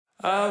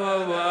You're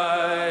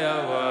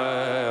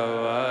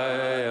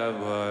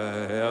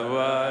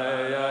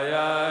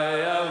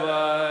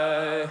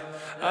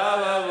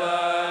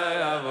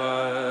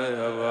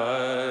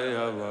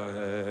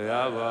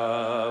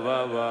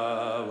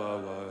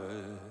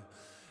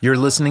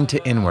listening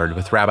to Inward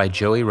with Rabbi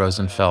Joey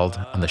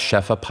Rosenfeld on the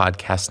Shefa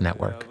Podcast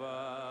Network.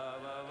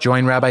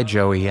 Join Rabbi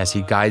Joey as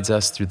he guides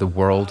us through the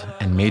world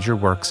and major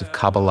works of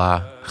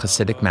Kabbalah,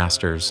 Hasidic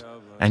masters,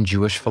 and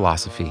Jewish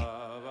philosophy,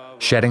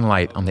 shedding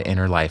light on the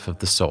inner life of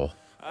the soul.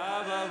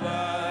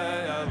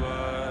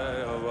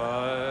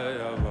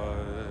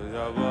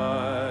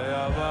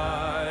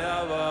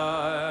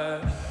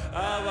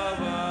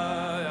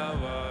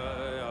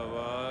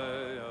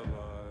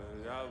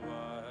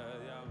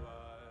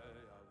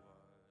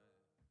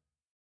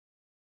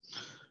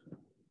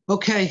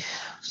 Okay,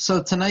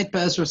 so tonight,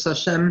 Be'ezras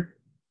Hashem,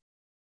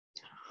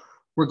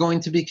 we're going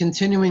to be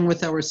continuing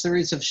with our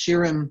series of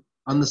shirim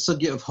on the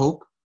sugya of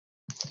hope.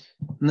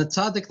 And the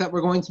tzaddik that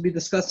we're going to be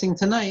discussing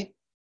tonight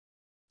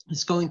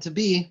is going to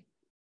be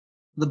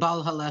the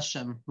Baal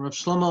HaLeshem, Rav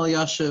Shlomo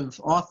Elyashiv,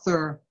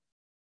 author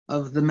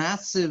of the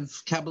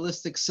massive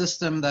Kabbalistic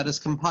system that is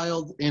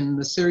compiled in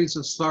the series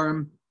of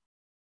svarim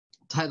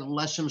titled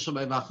Leshem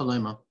Shabbai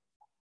V'Chalema.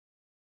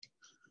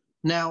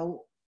 Now,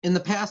 in the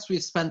past,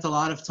 we've spent a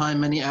lot of time,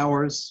 many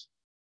hours,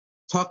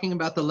 talking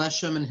about the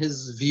Leshem and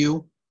his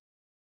view,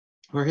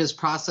 or his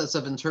process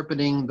of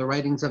interpreting the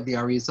writings of the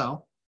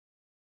Arizal.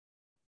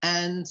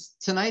 And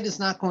tonight is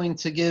not going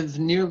to give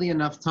nearly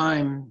enough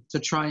time to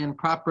try and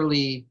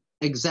properly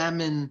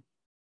examine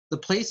the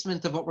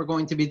placement of what we're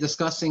going to be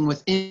discussing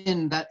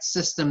within that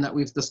system that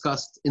we've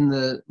discussed in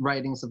the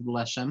writings of the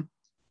Leshem.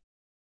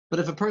 But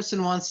if a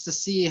person wants to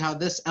see how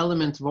this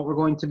element of what we're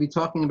going to be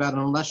talking about in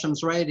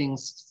Leshem's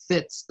writings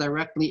fits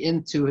directly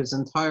into his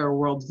entire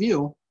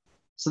worldview,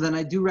 so then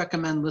I do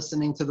recommend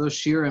listening to those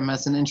shirim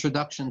as an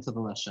introduction to the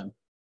Leshem.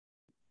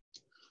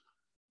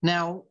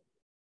 Now,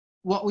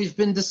 what we've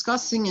been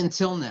discussing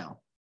until now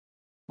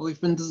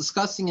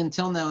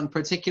in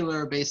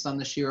particular based on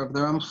the shir of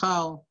the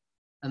Ramchal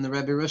and the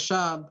Rebbe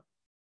Rashab,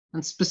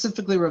 and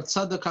specifically Rav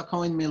Tzadok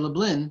HaKohen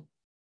MeLublin,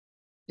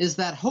 is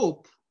that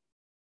hope,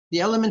 the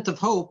element of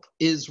hope,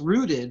 is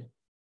rooted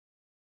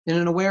in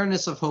an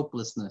awareness of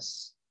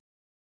hopelessness.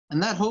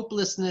 And that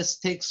hopelessness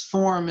takes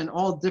form in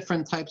all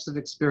different types of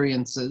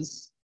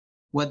experiences,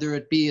 whether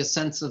it be a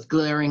sense of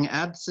glaring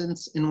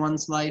absence in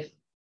one's life,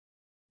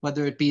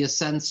 whether it be a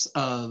sense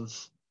of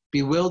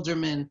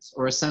bewilderment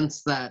or a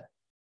sense that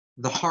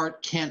the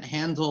heart can't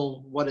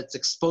handle what it's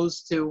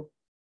exposed to,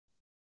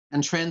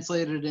 and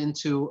translated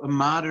into a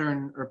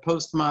modern or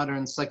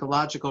postmodern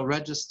psychological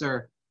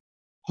register,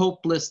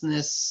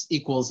 hopelessness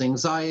equals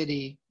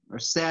anxiety or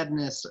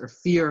sadness or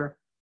fear,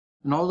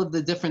 and all of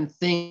the different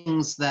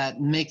things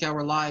that make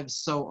our lives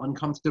so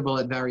uncomfortable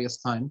at various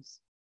times.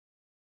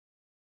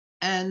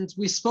 And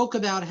we spoke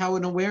about how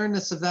an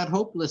awareness of that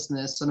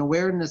hopelessness, an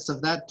awareness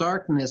of that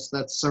darkness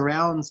that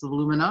surrounds the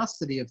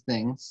luminosity of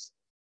things,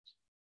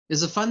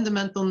 is a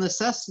fundamental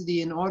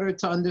necessity in order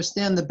to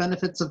understand the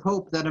benefits of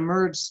hope that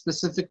emerge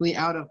specifically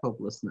out of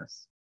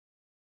hopelessness.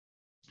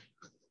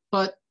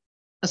 But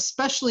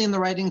especially in the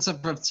writings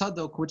of Rav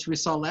Tzadok, which we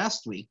saw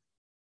last week,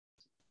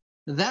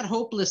 that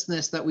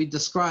hopelessness that we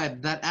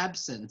described, that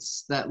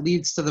absence that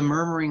leads to the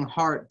murmuring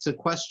heart to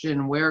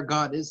question where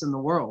God is in the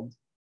world,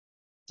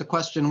 to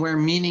question where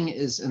meaning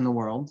is in the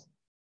world,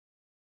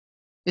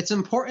 it's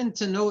important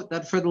to note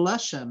that for the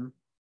Leshem,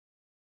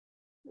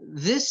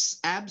 this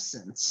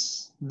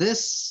absence,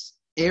 this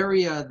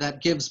area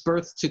that gives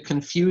birth to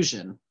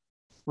confusion,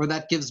 or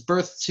that gives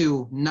birth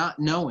to not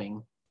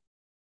knowing,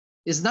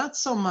 is not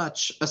so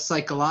much a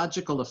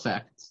psychological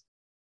effect,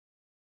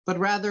 but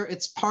rather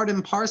it's part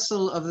and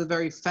parcel of the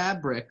very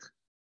fabric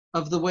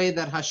of the way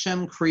that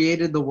Hashem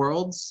created the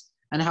worlds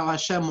and how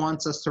Hashem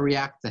wants us to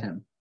react to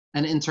him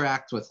and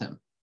interact with him.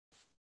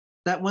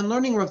 That when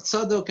learning Rav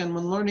Tzadok and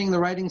when learning the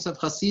writings of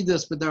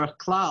Hasidus b'derech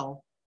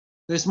klal,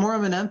 there's more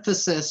of an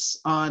emphasis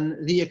on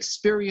the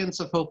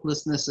experience of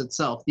hopelessness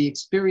itself, the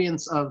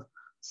experience of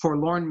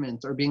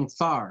forlornment or being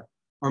far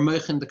or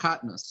moichin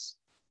dekatnus.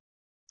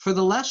 For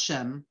the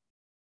Leshem,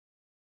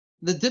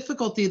 the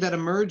difficulty that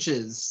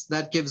emerges,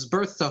 that gives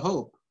birth to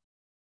hope,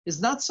 is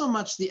not so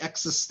much the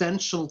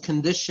existential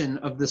condition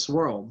of this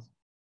world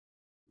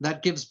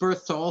that gives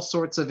birth to all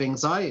sorts of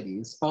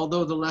anxieties,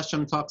 although the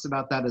Leshem talks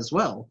about that as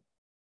well,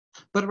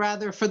 but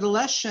rather for the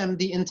Leshem,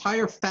 the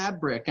entire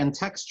fabric and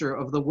texture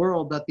of the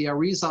world that the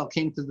Arizal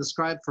came to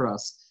describe for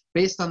us,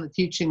 based on the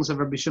teachings of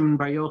Rabbi Shimon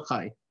Bar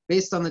Yochai,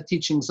 based on the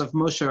teachings of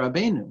Moshe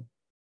Rabbeinu,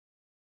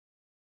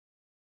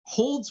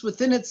 holds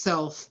within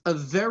itself a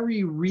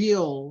very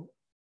real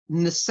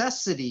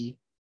necessity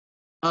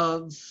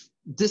of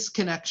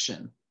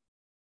disconnection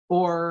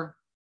or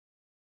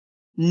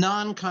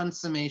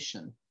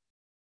non-consummation.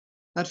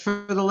 That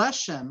for the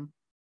Leshem,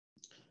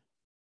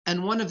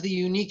 and one of the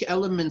unique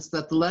elements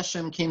that the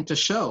Leshem came to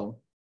show,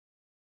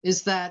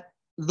 is that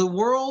the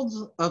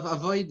world of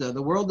Avodah,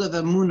 the world of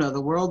Emunah,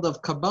 the world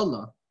of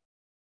Kabbalah,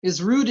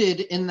 is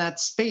rooted in that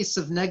space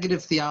of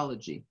negative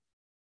theology.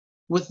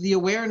 with the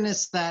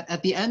awareness that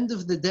at the end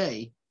of the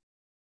day,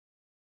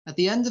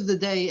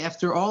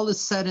 after all is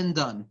said and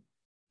done,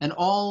 and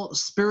all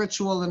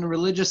spiritual and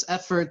religious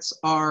efforts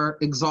are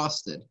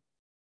exhausted,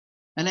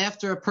 and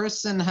after a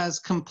person has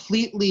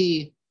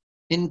completely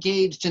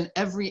engaged in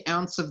every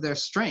ounce of their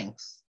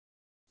strength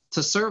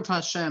to serve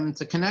Hashem,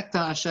 to connect to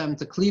Hashem,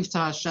 to cleave to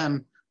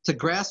Hashem, to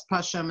grasp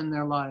Hashem in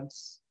their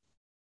lives,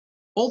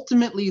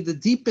 ultimately the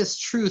deepest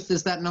truth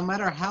is that no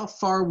matter how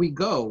far we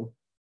go,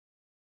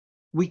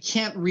 we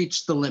can't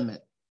reach the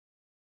limit.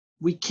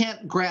 We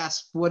can't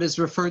grasp what is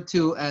referred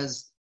to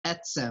as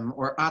etzem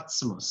or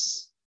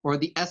atzmus, or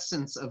the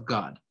essence of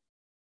God.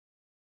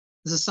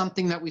 This is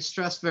something that we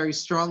stress very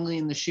strongly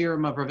in the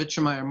Shirim of Rav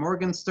Yitzchak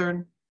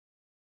Morgenstern,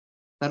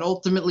 that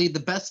ultimately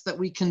the best that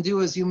we can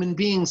do as human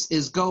beings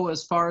is go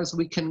as far as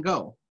we can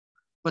go.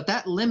 But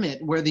that limit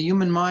where the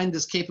human mind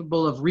is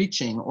capable of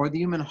reaching, or the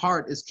human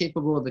heart is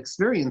capable of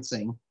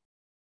experiencing,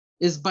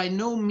 is by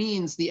no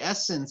means the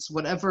essence,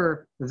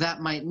 whatever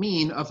that might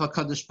mean, of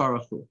HaKadosh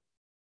Baruch Hu.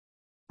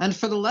 And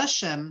for the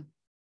Leshem,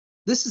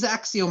 this is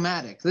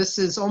axiomatic. This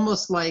is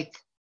almost like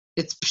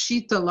it's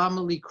pshita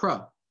lama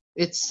likra.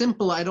 It's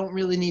simple, I don't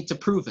really need to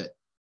prove it.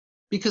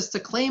 Because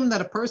to claim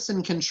that a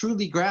person can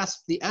truly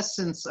grasp the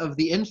essence of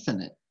the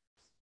infinite,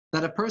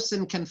 that a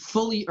person can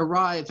fully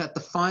arrive at the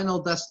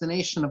final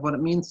destination of what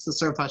it means to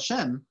serve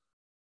Hashem,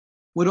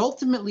 would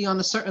ultimately, on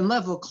a certain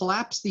level,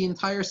 collapse the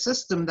entire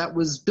system that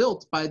was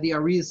built by the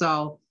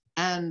Arizal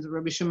and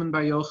Rabbi Shimon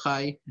Bar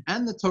Yochai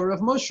and the Torah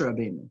of Moshe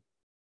Rabbeinu.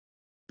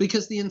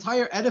 Because the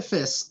entire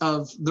edifice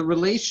of the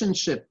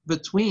relationship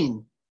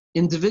between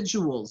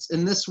individuals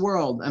in this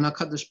world and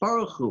HaKadosh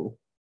Baruch Hu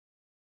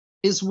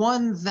is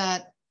one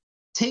that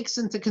takes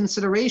into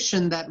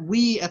consideration that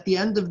we, at the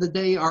end of the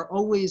day, are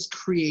always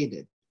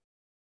created,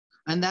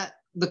 and that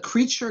the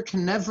creature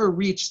can never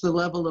reach the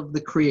level of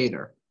the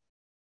creator.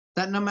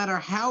 That no matter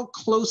how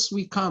close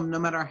we come, no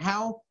matter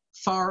how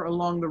far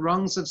along the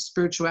rungs of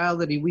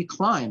spirituality we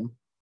climb,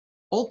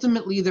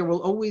 ultimately there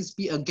will always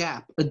be a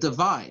gap, a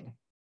divide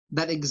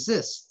that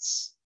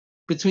exists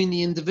between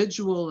the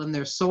individual and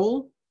their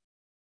soul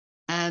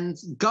and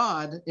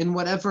God, in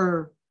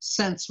whatever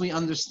sense we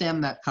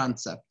understand that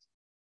concept.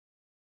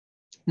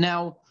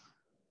 Now,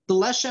 the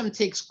Leshem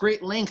takes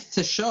great length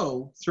to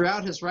show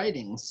throughout his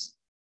writings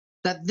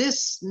that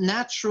this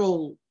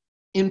natural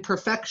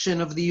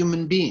imperfection of the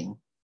human being,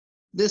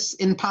 this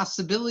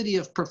impossibility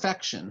of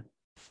perfection,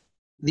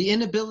 the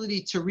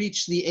inability to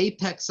reach the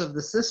apex of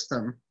the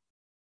system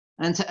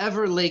and to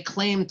ever lay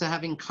claim to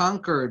having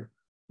conquered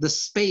the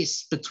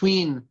space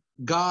between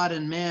God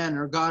and man,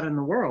 or God and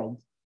the world,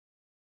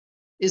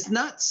 is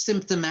not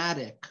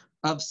symptomatic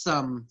of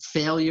some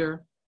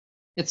failure.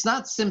 It's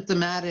not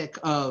symptomatic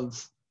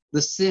of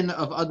the sin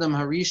of Adam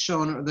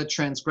Harishon or the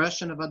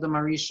transgression of Adam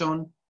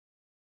Harishon,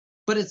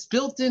 but it's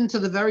built into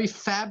the very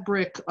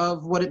fabric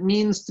of what it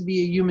means to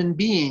be a human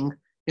being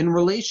in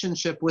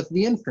relationship with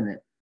the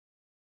infinite.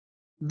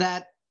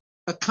 That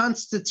a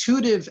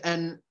constitutive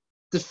and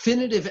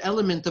definitive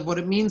element of what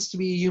it means to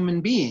be a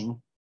human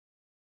being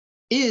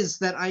is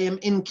that I am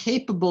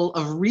incapable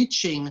of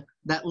reaching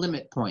that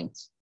limit point.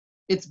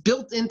 It's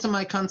built into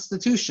my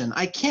constitution.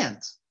 I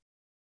can't.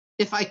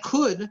 If I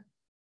could,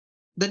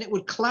 then it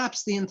would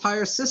collapse the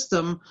entire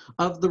system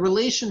of the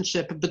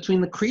relationship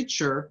between the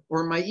creature,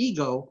 or my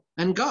ego,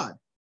 and God.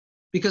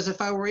 Because if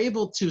I were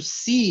able to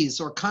seize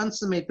or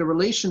consummate the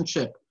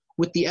relationship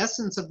with the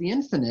essence of the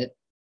infinite,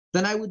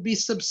 then I would be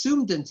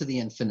subsumed into the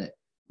infinite.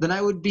 Then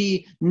I would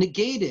be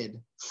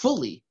negated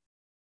fully.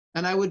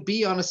 And I would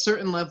be on a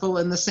certain level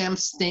in the same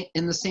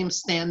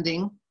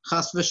standing,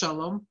 chas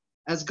v'shalom,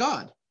 as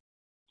God.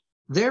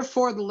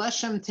 Therefore, the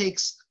Leshem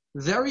takes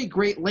very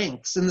great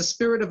lengths in the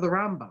spirit of the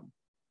Rambam,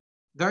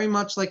 very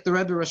much like the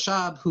Rebbe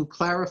Rashab, who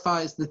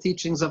clarifies the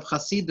teachings of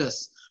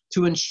Hasidus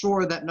to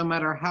ensure that no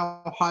matter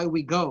how high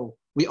we go,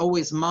 we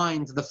always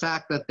mind the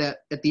fact that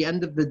at the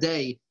end of the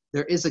day,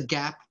 there is a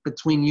gap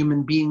between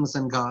human beings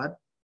and God.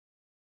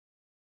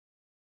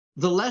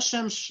 The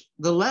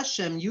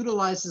Leshem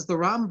utilizes the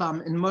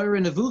Rambam in Moira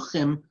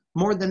Nevuchim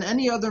more than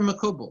any other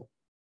Makubal.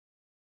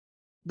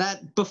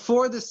 That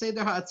before the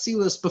Seder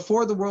HaAtzilus,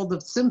 before the world of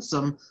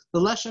Tzimtzum, the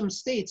Leshem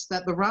states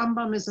that the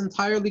Rambam is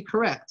entirely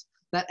correct,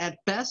 that at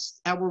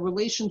best, our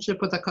relationship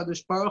with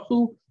HaKadosh Baruch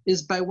Hu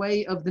is by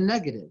way of the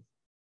negative.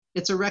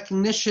 It's a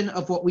recognition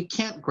of what we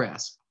can't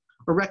grasp,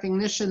 a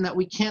recognition that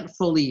we can't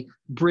fully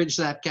bridge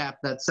that gap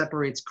that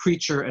separates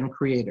creature and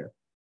creator.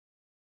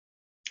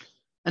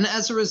 And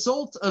as a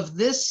result of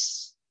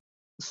this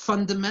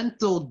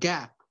fundamental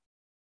gap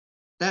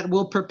that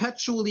will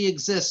perpetually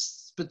exist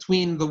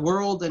between the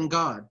world and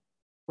God,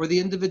 or the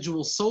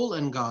individual soul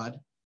and God,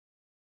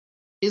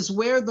 is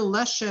where the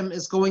Leshem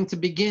is going to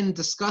begin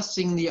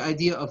discussing the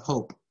idea of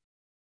hope,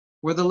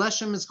 where the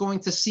Leshem is going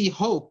to see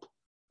hope,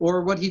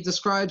 or what he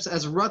describes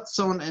as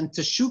Ratzon and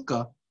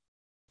Teshuka,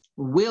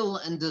 will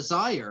and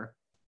desire,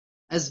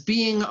 as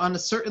being on a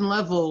certain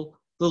level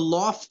the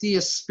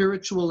loftiest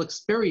spiritual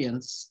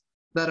experience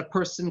that a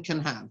person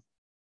can have.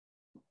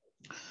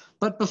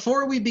 But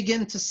before we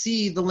begin to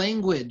see the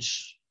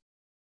language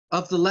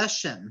of the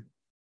Leshem,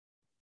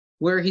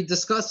 where he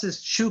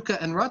discusses Shuka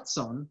and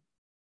Ratzon,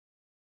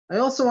 I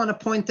also want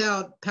to point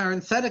out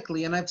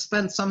parenthetically, and I've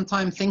spent some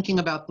time thinking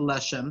about the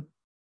Leshem,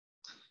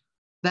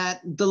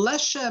 that the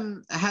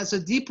Leshem has a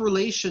deep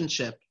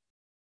relationship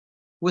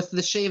with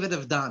the Shevet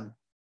of Dan.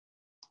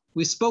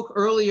 We spoke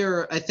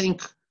earlier, I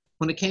think,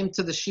 when it came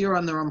to the Shir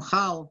on the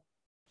Ramchal,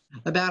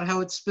 about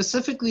how it's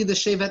specifically the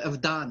Shevet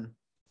of Dan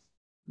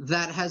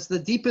that has the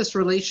deepest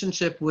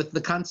relationship with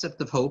the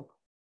concept of hope.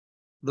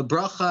 The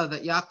bracha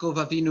that Yaakov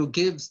Avinu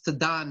gives to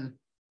Dan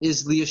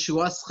is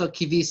Liyeshuascha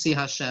kivisi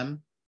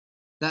Hashem,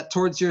 that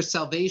towards your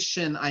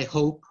salvation I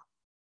hope,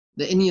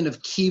 the inyan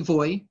of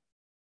kivoy.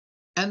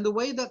 And the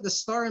way that the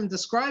Starim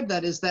describe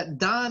that is that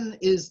Dan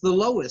is the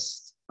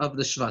lowest of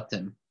the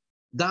Shvatim.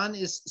 Dan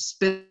is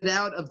spit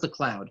out of the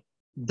cloud.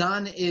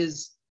 Dan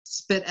is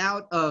spit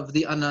out of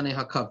the Anane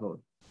HaKavod.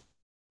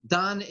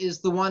 Dan is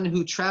the one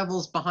who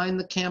travels behind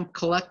the camp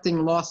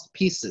collecting lost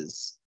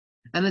pieces.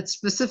 And it's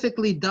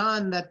specifically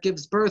Dan that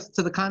gives birth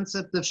to the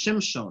concept of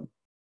Shimshon,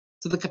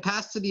 to the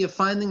capacity of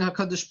finding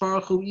HaKadosh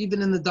Baruch Hu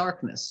even in the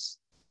darkness.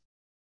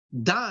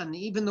 Dan,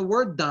 even the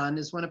word Dan,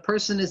 is when a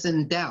person is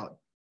in doubt,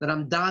 that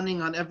I'm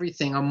dawning on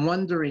everything. I'm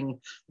wondering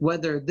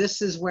whether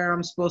this is where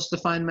I'm supposed to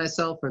find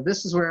myself or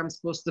this is where I'm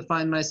supposed to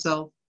find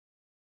myself.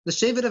 The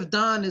Shevet of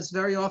Dan is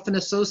very often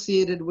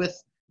associated with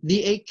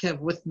the Akev,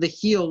 with the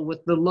heel,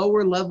 with the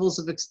lower levels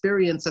of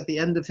experience at the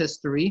end of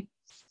history.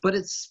 But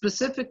it's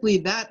specifically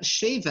that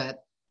Shevet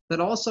that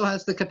also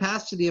has the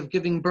capacity of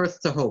giving birth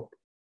to hope.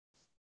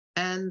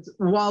 And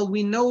while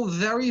we know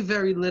very,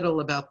 very little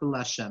about the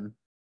Leshem,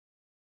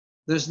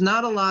 there's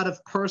not a lot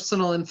of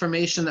personal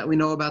information that we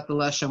know about the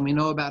Leshem. We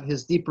know about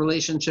his deep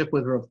relationship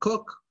with Rav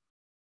Kook.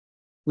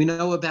 We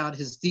know about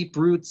his deep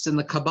roots in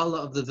the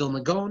Kabbalah of the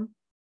Vilna Gaon.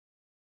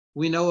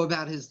 We know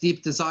about his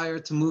deep desire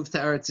to move to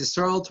Eretz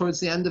Yisrael towards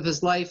the end of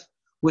his life,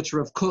 which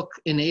Rav Kook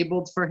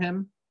enabled for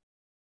him.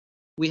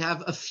 We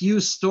have a few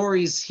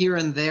stories here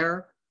and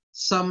there,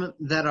 some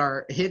that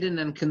are hidden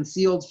and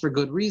concealed for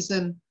good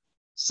reason,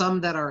 some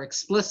that are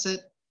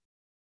explicit.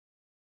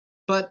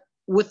 But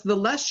with the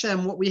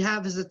Leshem, what we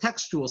have is a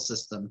textual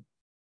system.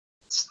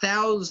 It's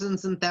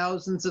thousands and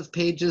thousands of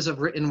pages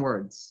of written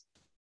words.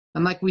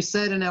 And like we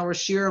said in our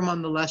shirim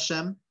on the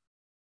Leshem,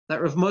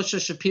 that Rav Moshe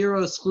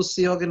Shapiro, Schus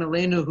Yogan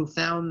Aleinu, who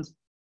found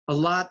a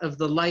lot of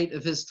the light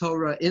of his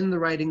Torah in the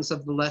writings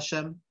of the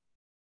Leshem,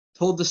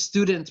 told the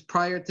student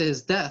prior to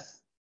his death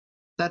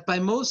that by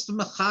most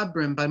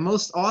Mechabrim, by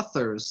most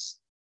authors,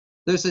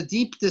 there's a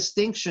deep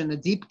distinction, a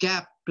deep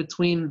gap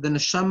between the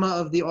neshama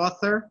of the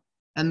author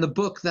and the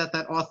book that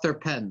that author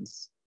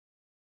pens.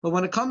 But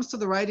when it comes to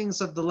the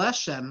writings of the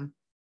Leshem,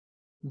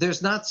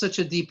 there's not such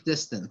a deep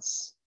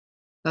distance.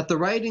 That the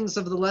writings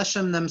of the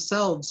Leshem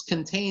themselves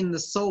contain the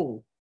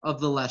soul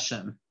of the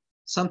Leshem,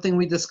 something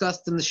we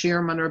discussed in the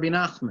Shirim on Rabbi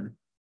Nachman,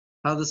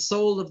 how the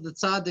soul of the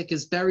tzaddik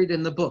is buried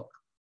in the book.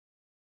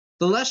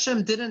 The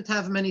Leshem didn't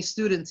have many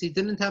students. He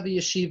didn't have a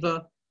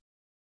yeshiva.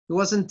 He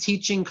wasn't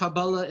teaching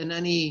Kabbalah in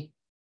any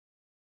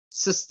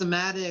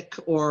systematic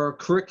or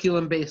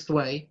curriculum-based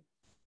way.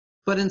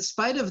 But in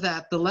spite of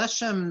that, the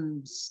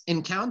Leshem's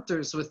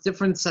encounters with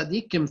different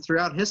tzaddikim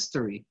throughout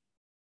history,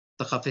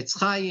 the Chafetz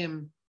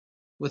Chaim,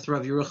 with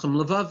Rav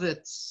Yerucham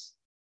Levovitz,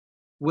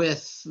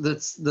 with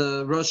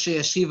the Rosh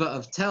Yeshiva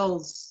of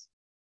Telz,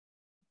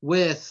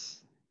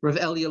 with Rav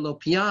Elia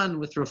Lopian,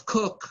 with Rav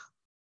Kook,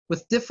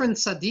 with different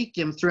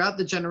tzaddikim throughout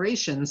the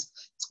generations,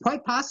 it's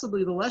quite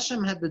possibly the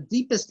Leshem had the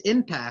deepest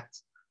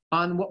impact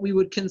on what we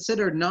would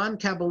consider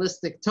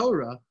non-Kabbalistic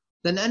Torah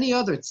than any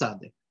other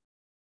tzaddik.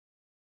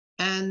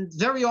 And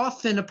very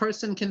often a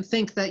person can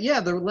think that, yeah,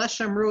 the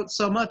Leshem wrote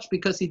so much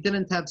because he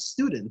didn't have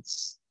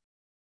students.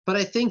 But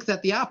I think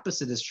that the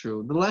opposite is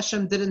true. The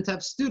Leshem didn't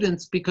have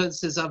students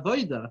because his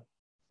avodah,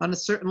 on a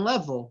certain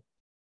level,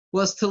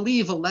 was to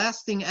leave a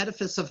lasting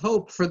edifice of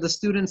hope for the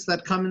students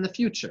that come in the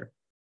future.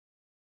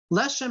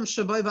 Leshem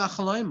Shabai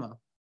V'Achaloima,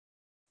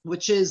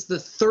 which is the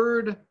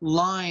third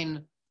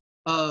line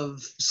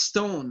of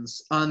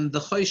stones on the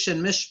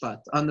Choshen Mishpat,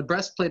 on the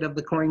breastplate of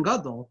the Kohen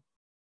Gadol,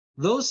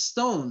 those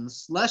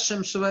stones, Leshem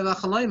Shabai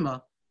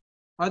V'Achaloima,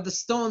 are the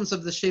stones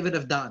of the Shevet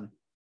of Dan.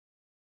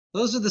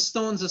 Those are the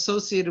stones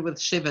associated with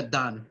Shevet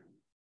Dan.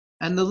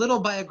 And the little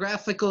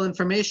biographical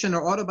information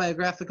or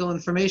autobiographical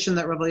information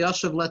that Rabbi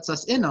Yashav lets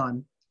us in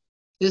on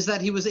is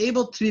that he was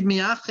able to be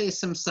miaches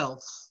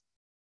himself.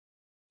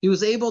 He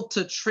was able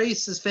to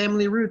trace his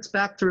family roots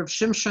back to Rav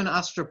Shimshon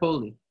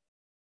Astropoli.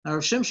 Now,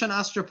 Rav Shimshon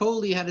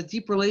Astropoli had a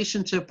deep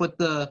relationship with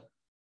the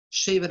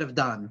Shevet of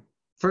Dan.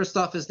 First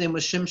off, his name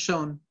was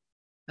Shimshon,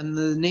 and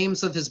the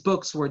names of his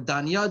books were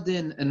Dan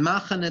Yadin and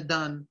Machane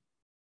Dan,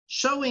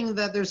 showing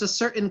that there's a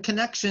certain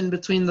connection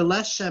between the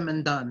Leshem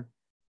and Dan.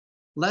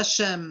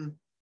 Leshem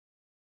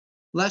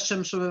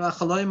Shavei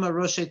V'Achaloima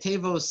Rosh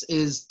Tevos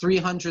is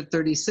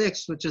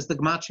 336, which is the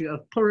Gematria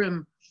of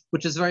Purim,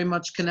 which is very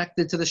much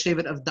connected to the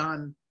Shevet of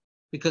Dan,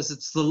 because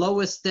it's the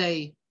lowest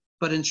day,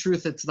 but in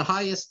truth it's the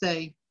highest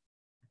day.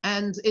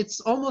 And it's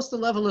almost a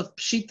level of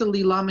Pshita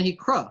Li Lama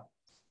Hikra.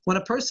 When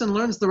a person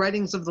learns the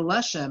writings of the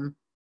Leshem,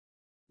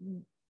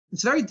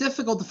 it's very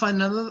difficult to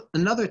find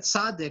another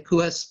tzaddik who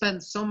has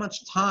spent so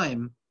much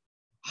time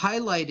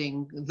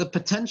highlighting the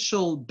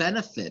potential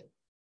benefit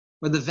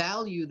or the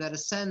value that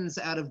ascends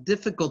out of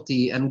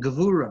difficulty and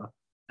gevura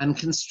and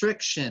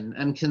constriction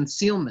and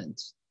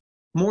concealment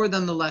more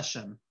than the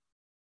Leshem.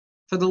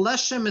 For the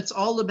Leshem, it's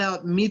all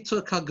about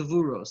mituk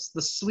hagevuros,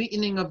 the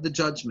sweetening of the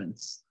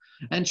judgments,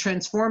 and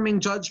transforming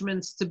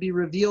judgments to be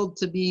revealed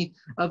to be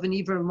of an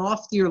even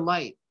loftier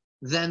light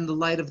than the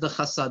light of the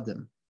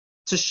chasadim,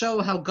 to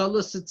show how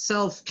Galus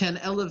itself can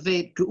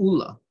elevate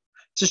Geula,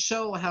 to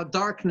show how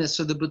darkness,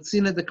 or the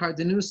Butzina de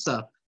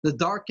Cardenusa, the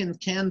darkened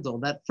candle,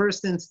 that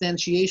first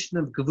instantiation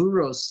of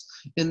Gevuros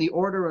in the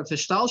order of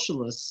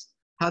Hishtalshalus,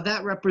 how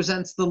that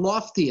represents the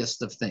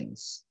loftiest of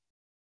things.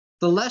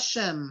 The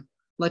Leshem,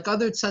 like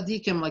other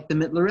tzaddikim, like the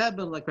Mittler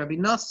Rebbe, like Rabbi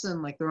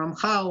Nassim, like the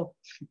Ramchal,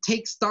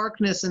 takes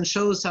darkness and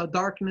shows how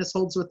darkness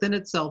holds within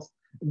itself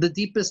the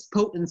deepest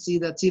potency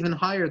that's even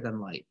higher than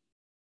light.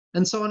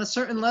 And so on a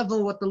certain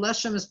level, what the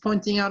Leshem is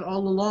pointing out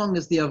all along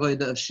is the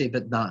Avodah of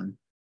Shevet Dan.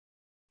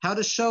 How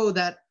to show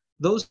that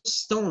those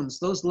stones,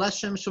 those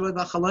Leshem Shabbat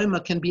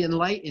V'Chaloima, can be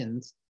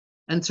enlightened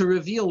and to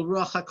reveal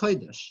Ruach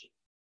HaKodesh.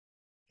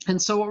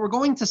 And so what we're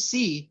going to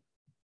see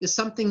is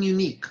something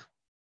unique.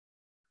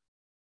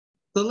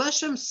 The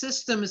Leshem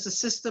system is a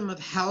system of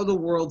how the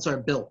worlds are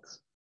built,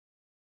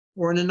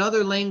 or in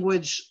another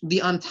language,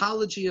 the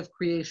ontology of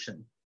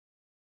creation.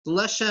 The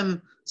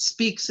Leshem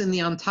speaks in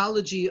the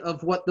ontology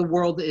of what the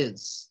world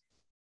is,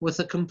 with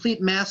a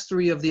complete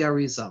mastery of the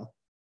Arizal.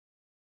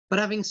 But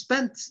having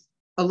spent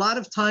a lot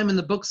of time in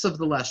the books of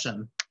the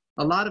Leshem,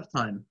 a lot of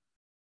time,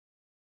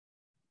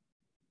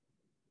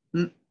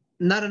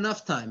 not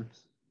enough time,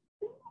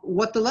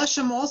 what the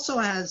Leshem also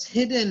has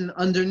hidden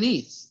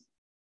underneath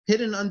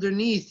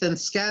and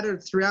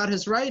scattered throughout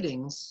his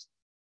writings,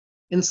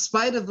 in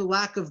spite of the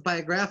lack of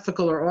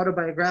biographical or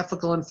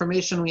autobiographical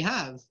information we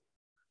have,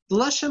 the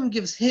Leshem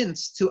gives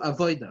hints to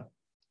Avodah.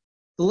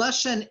 The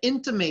Leshem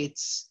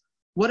intimates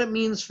what it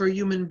means for a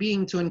human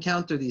being to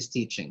encounter these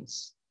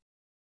teachings,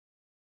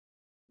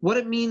 what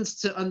it means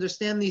to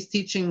understand these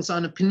teachings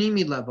on a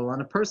panimi level,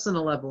 on a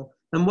personal level,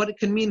 and what it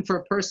can mean for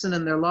a person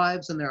in their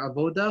lives and their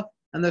avodah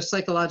and their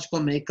psychological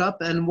makeup,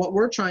 and what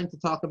we're trying to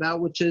talk about,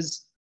 which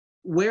is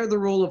where the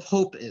role of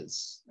hope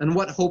is and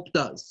what hope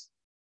does.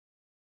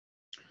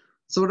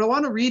 So what I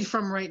want to read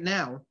from right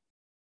now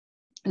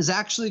is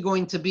actually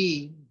going to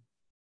be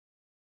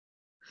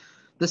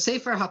the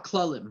Sefer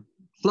HaKlalim,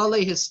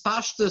 Klalei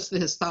Hispashtus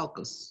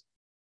v'Histalkus,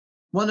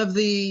 one of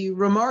the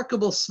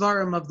remarkable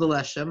svarim of the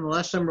Leshem. The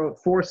Leshem wrote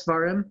 4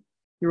 svarim.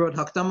 He wrote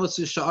Hakdamos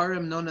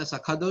U'Sha'arim, known as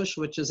HaKadosh,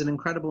 which is an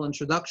incredible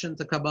introduction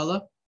to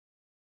Kabbalah.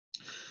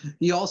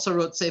 He also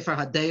wrote Sefer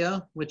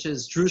Hadeya, which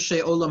is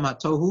Drushei Olam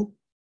HaTohu,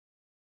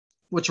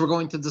 which we're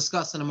going to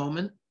discuss in a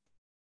moment,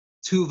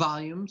 2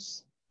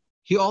 volumes.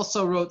 He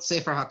also wrote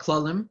Sefer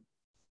HaKlalim,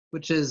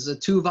 which is a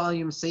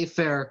 2-volume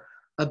sefer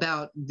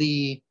about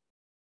the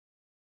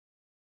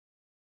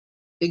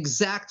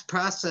exact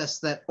process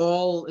that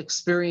all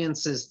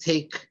experiences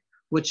take,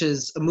 which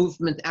is a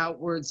movement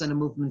outwards and a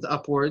movement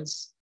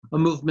upwards, a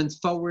movement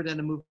forward and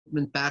a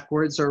movement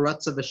backwards, or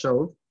Ratza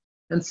V'Shov,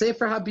 and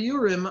Sefer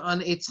HaBiurim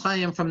on Eitz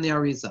Chaim from the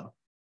Arizal.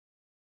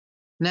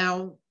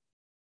 Now,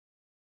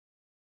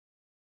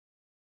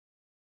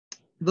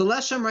 the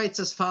Leshem writes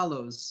as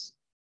follows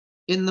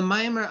in the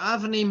Maimer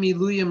Avnei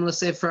Miluyim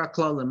LeSefer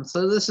HaKlalim.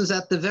 So this is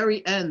at the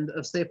very end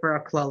of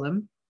Sefer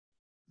HaKlalim.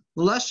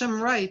 The Leshem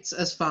writes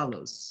as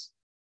follows.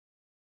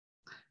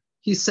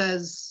 He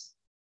says,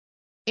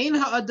 Ein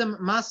ha'adam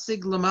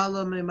masig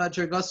lamala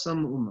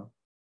me'madregasam umma.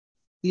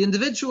 The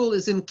individual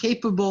is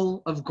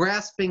incapable of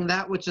grasping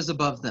that which is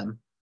above them.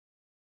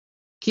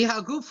 Ki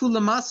hagufu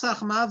lamasach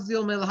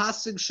mavdil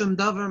melhasig shum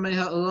davar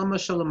me'ha'olama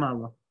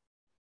shalamala.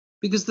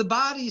 Because the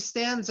body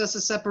stands as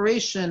a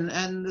separation,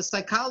 and the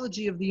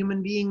psychology of the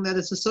human being that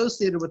is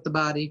associated with the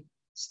body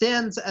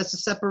stands as a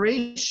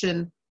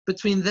separation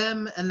between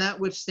them and that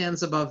which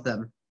stands above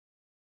them.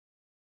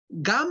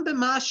 Gam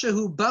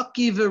b'mashahu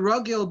baki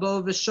v'rogel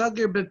bo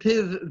v'shagir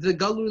b'piv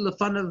v'galu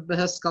lefanav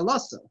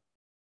b'heskalaso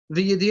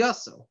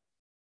v'yidiyaso.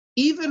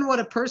 Even what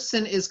a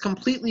person is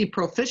completely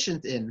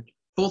proficient in,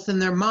 both in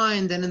their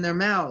mind and in their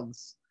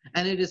mouths,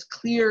 and it is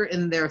clear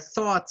in their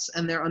thoughts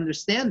and their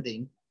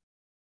understanding,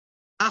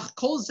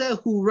 all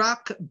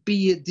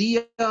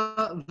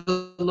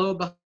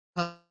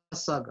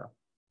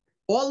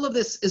of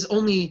this is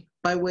only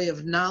by way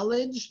of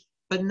knowledge,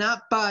 but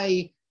not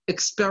by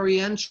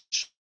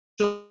experiential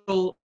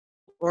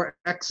or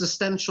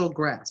existential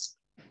grasp.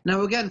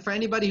 Now again, for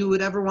anybody who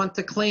would ever want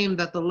to claim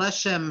that the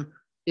Leshem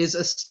is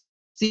a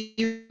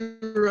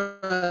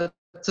stira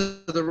to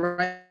the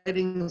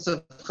writings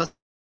of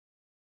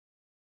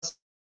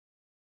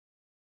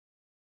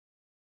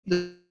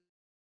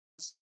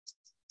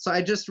So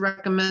I just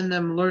recommend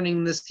them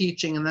learning this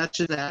teaching, and that's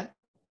that.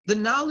 The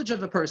knowledge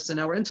of a person,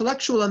 our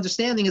intellectual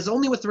understanding, is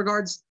only with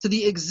regards to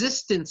the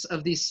existence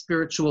of these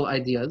spiritual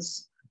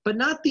ideas, but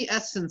not the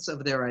essence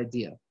of their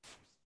idea.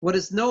 What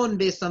is known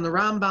based on the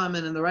Rambam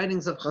and in the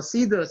writings of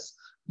Chassidus,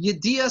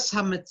 Yedias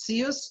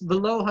hametzius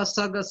velo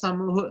hasagas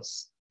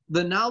hamuhus.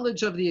 The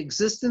knowledge of the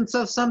existence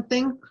of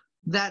something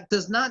that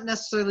does not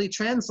necessarily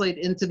translate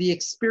into the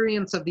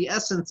experience of the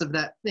essence of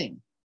that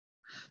thing.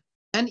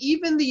 And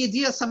even the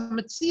Yedias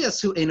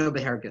hametzius hu eino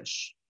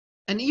behergish.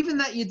 And even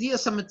that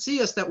Yedias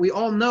hametzius that we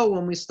all know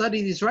when we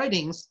study these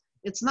writings,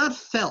 it's not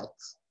felt.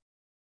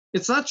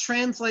 It's not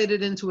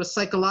translated into a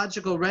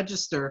psychological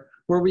register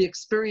where we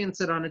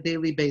experience it on a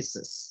daily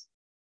basis.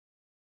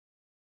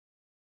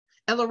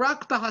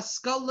 Elarak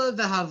bahaskala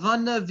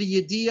v'havana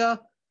v'yediya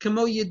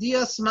kamo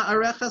yediyas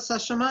ma'arechas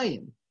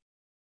hashamayim.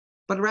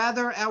 But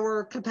rather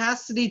our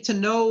capacity to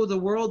know the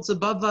worlds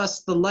above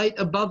us, the light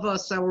above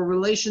us, our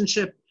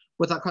relationship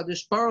with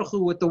HaKadosh Baruch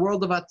Hu, with the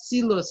world of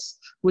Atzilus,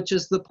 which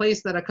is the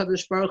place that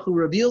HaKadosh Baruch Hu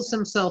reveals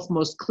himself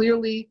most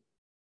clearly,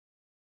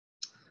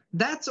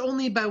 that's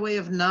only by way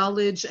of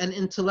knowledge and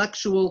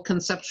intellectual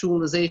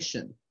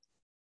conceptualization.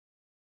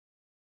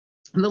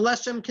 And the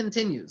Leshem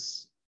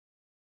continues.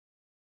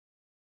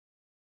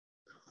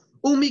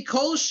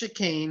 Umikol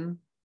shekain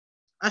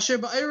asher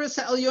ba'eres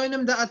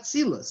ha'elyonim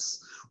da'atzilus.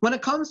 When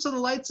it comes to the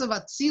lights of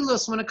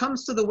Atzilus, when it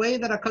comes to the way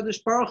that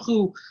HaKadosh Baruch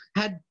Hu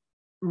had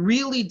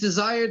really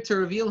desired to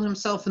reveal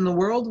himself in the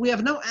world, we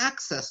have no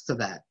access to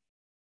that.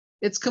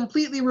 It's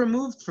completely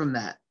removed from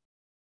that.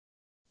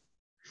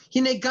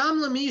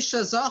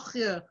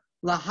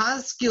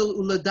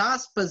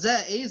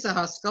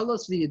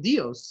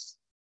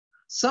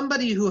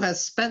 Somebody who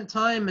has spent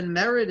time and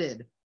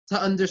merited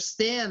to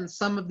understand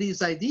some of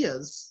these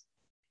ideas,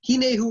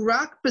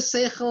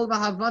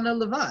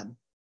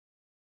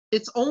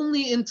 it's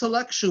only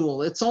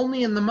intellectual, it's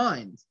only in the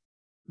mind.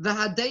 The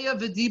hadeya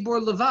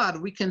v'dibur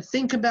levad, we can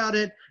think about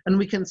it and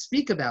we can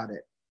speak about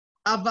it.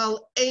 Aval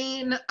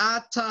ein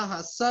ata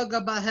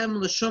hasaga bahem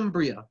l'shum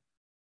bria.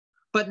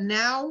 But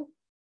now,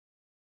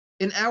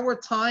 in our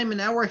time, in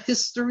our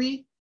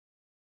history,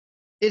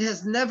 it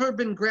has never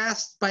been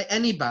grasped by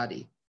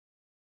anybody.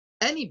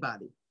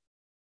 Anybody.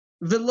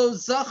 V'lo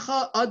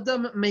zacha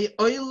adam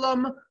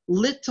me'olam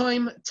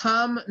litoim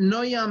tam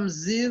noyam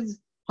ziv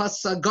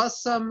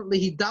hasagasam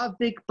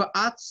lihidavik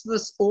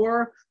ba'atzlus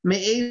or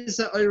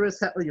me'eza oires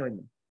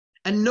ha'elyonim.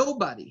 And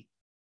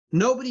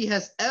nobody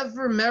has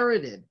ever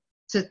merited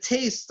to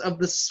taste of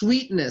the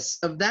sweetness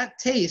of that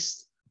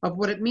taste of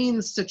what it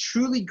means to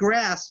truly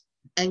grasp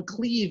and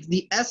cleave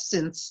the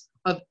essence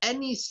of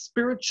any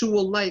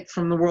spiritual light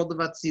from the world of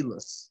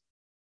Atzilus.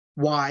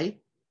 Why?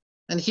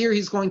 And here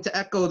he's going to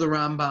echo the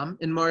Rambam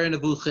in Moreh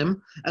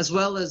Nevuchim, as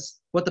well as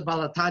what the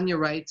Baal HaTanya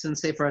writes in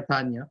Sefer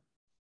HaTanya.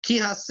 Ki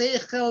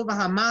ha-seichel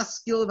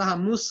v'ha-maskil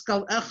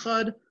v'ha-muskal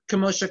echad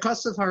k'mo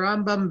shekasav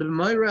ha-Rambam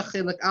b'Moreh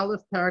Chelik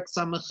Aleph Parak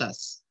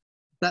Samaches.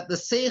 That the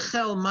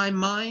seichel, my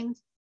mind,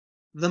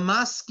 the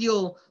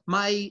maskil,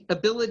 my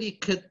ability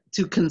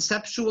to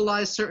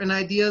conceptualize certain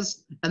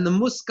ideas, and the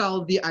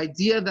muskal, the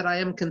idea that I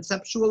am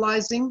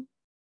conceptualizing,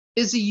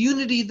 is a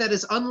unity that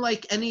is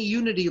unlike any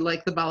unity,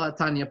 like the Baal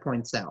HaTanya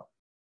points out.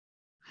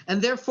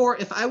 And therefore,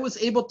 if I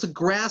was able to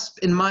grasp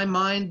in my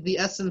mind the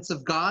essence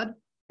of God,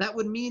 that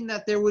would mean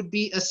that there would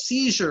be a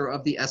seizure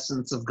of the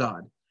essence of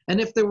God. And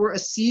if there were a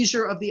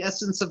seizure of the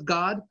essence of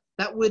God,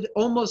 that would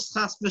almost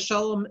chas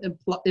v'shalom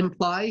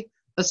imply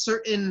a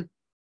certain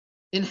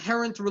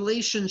inherent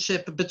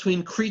relationship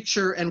between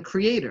creature and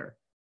creator,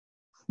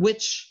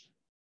 which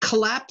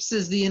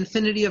collapses the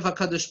infinity of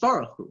HaKadosh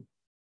Baruch Hu,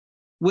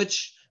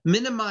 which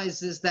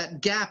minimizes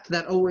that gap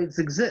that always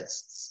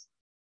exists.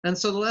 And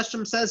so the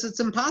Leshem says it's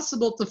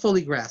impossible to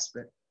fully grasp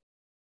it.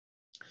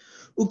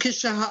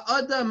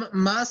 Ukishaha'adam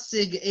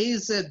masig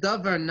eze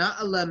davar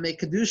na'ala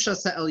mekedusha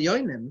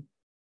sa'elyonim,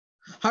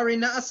 hari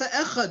na'asa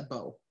echad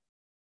bo.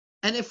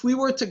 And if we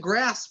were to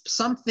grasp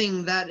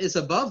something that is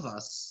above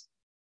us,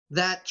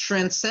 that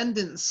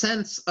transcendent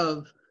sense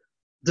of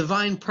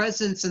divine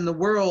presence in the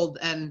world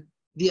and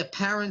the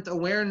apparent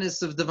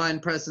awareness of divine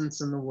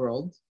presence in the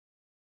world,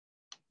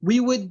 we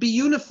would be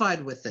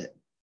unified with it,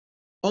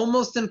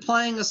 almost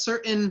implying a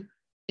certain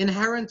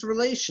inherent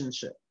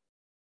relationship.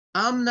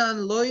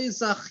 Amnan loy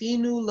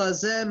zachinu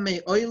lazeh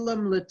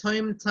me'olam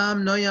letoim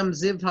tam noyam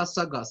ziv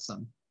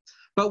hasagasam.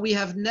 But we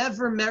have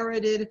never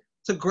merited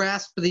to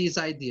grasp these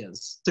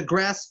ideas, to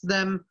grasp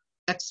them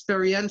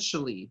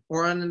experientially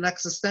or on an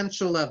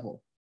existential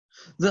level.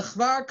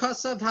 V'chvar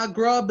kasav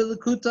hagra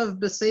b'likutav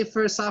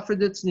b'sefer Safar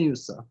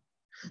Ditzniusa.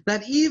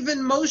 That even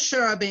Moshe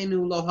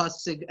Rabbeinu lo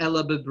hasig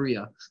ela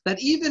b'bria.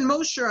 That even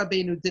Moshe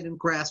Rabbeinu didn't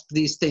grasp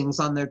these things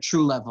on their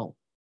true level.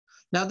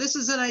 Now this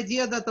is an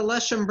idea that the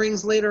Leshem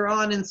brings later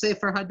on in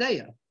Sefer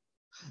Hadeya.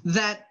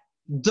 That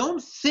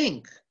don't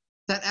think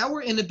that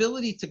our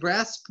inability to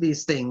grasp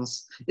these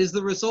things is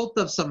the result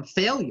of some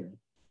failure,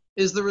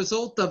 is the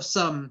result of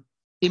some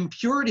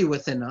impurity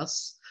within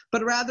us,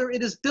 but rather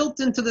it is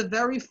built into the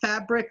very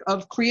fabric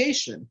of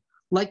creation,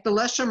 like the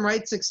Leshem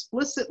writes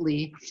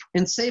explicitly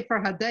in Sefer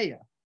Hadeya.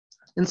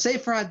 In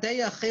Sefer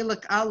Hadeya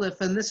Chelik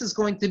Aleph, and this is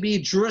going to be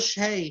Drush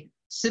Hey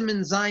Siman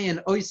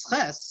Zayin Ois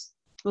Ches,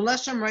 the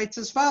Leshem writes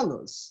as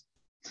follows: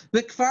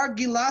 V'kvar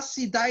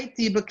gilasi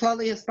daiti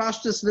b'klali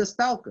hespashtus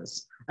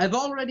v'stalkus. I've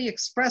already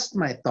expressed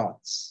my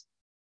thoughts.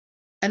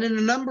 and in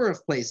a number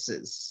of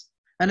places.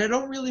 And I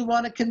don't really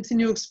want to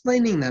continue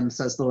explaining them,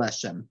 says the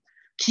Leshem.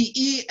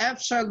 Ki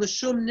efshar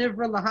l'shum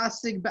nivra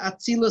lahasig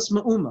ba'atzilus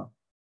ma'uma.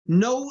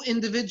 No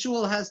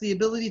individual has the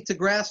ability to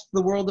grasp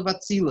the world of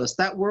Atzilus,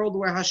 that world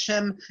where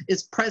Hashem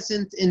is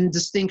present in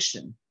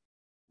distinction,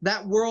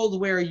 that world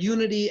where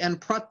unity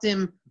and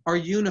pratim are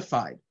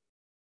unified.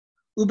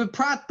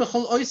 Ubeprat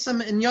b'chol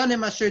oisam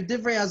inyanim asher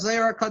divrei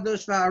Hazayar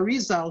HaKadosh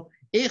v'Arizal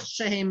eich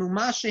shehem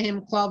uma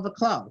shehem klal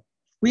v'klal.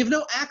 We have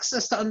no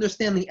access to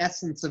understand the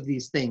essence of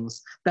these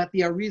things that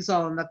the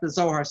Arizal and that the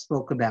Zohar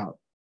spoke about.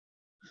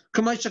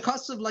 Kamay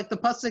shekasuv, like the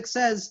pasuk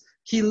says,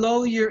 ki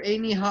lo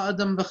yir'eni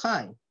ha'adam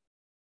v'chai.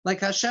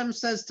 Like Hashem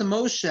says to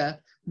Moshe,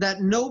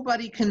 that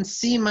nobody can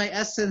see my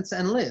essence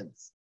and live.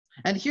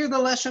 And here the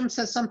Leshem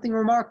says something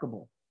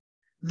remarkable.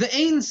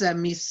 Ve'ein zeh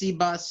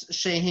misibas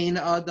shehein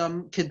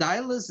adam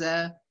kedai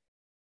lezeh.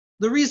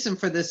 The reason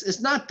for this is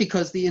not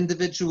because the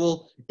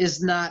individual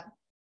is not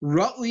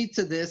ra'ui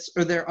to this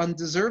or they're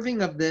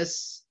undeserving of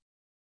this.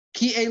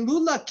 Ki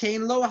elula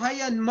kein lo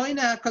hayan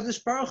moina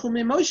HaKadosh Baruch Hu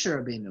mi Moshe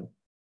Rabbeinu.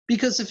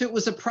 Because if it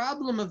was a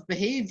problem of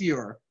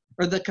behavior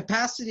or the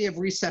capacity of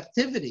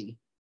receptivity,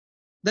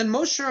 then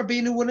Moshe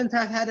Rabbeinu wouldn't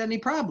have had any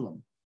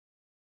problem.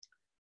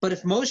 But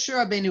if Moshe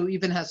Rabbeinu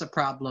even has a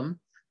problem,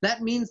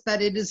 that means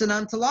that it is an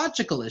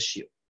ontological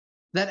issue,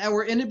 that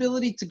our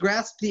inability to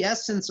grasp the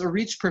essence or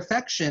reach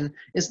perfection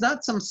is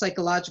not some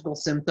psychological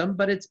symptom,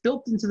 but it's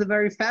built into the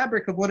very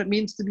fabric of what it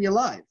means to be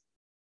alive.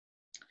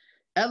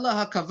 Ella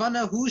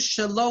hakavana hu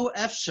shelo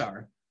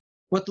efshar.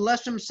 What the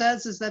Leshem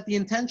says is that the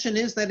intention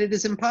is that it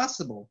is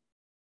impossible.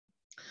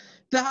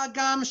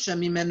 V'hagam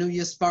shemimenu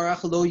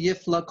yisbarach lo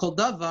yifla kol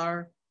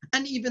davar.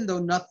 And even though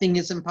nothing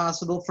is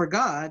impossible for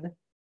God,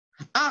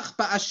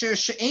 but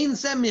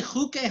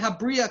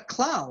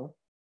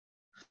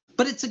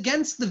it's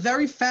against the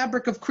very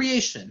fabric of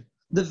creation.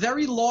 The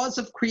very laws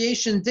of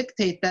creation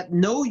dictate that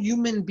no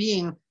human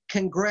being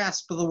can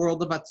grasp the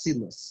world of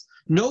Atzilus.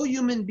 No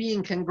human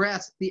being can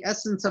grasp the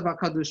essence of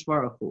HaKadosh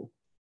Baruch Hu.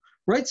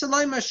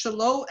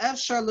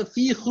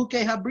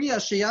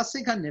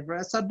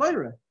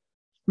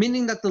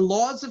 Meaning that the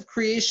laws of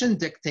creation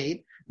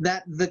dictate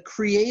that the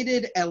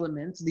created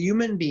element, the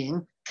human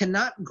being,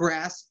 cannot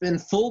grasp in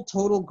full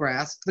total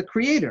grasp the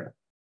creator.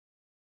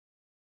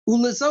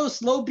 And this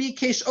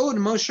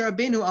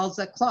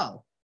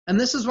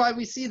is why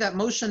we see that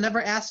Moshe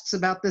never asks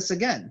about this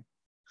again.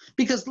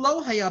 Because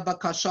Moshe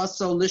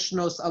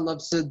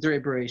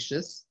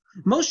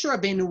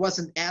Rabbeinu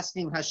wasn't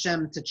asking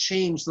Hashem to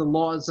change the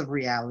laws of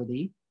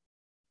reality,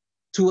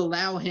 to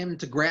allow him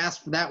to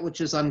grasp that which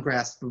is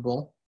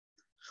ungraspable.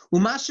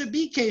 But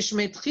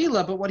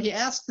what he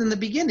asked in the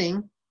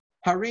beginning,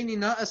 Hareini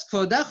na'as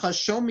kvodecha,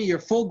 show me your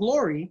full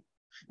glory,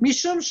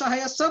 Mishum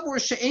shahaya savor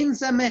she'ein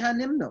zeh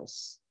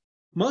mehanimnos.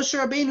 Moshe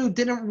Rabbeinu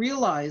didn't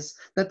realize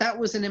that that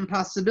was an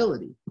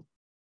impossibility.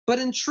 But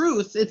in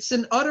truth, it's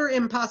an utter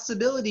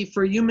impossibility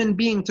for a human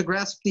being to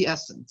grasp the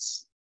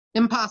essence.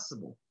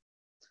 Impossible.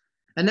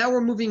 And now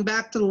we're moving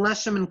back to the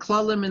Leshem and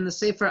Klalim in the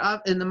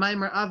Sefer, in the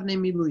Maimer Avnei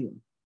Miluyim.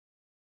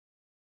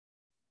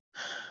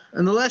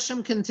 And the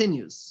Leshem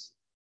continues.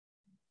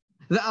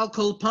 The Al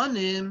Kol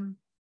Panim,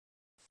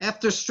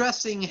 after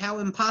stressing how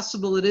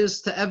impossible it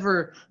is to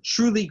ever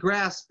truly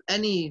grasp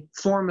any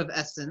form of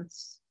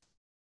essence,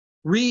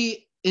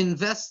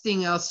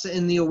 reinvesting us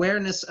in the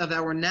awareness of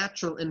our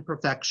natural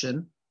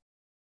imperfection,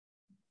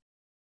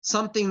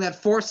 something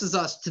that forces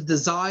us to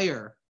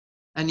desire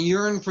and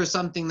yearn for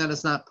something that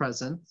is not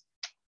present,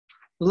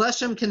 the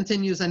Leshem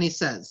continues and he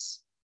says,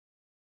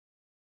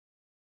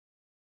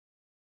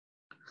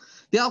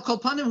 The al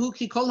kolpanim hu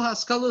ki kol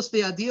haskalos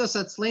ve'adios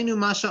atzleinu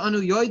masha anu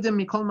yoidim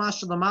mikol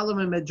masha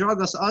lamalam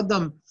medragas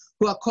adam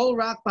hu akol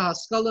rak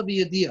b'haskala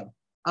v'yadia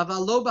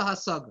aval lo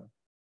b'hasaga.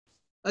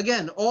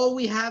 Again, all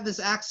we have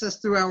is access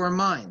through our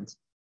mind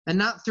and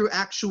not through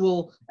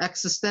actual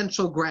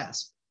existential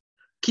grasp.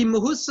 Ki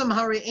muhusam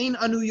hare'ein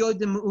anu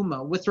yoidim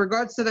u'uma. With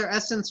regards to their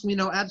essence, we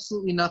know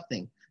absolutely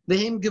nothing.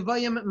 V'hem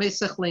gevayim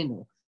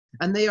me'sechlenu.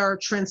 And they are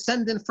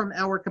transcendent from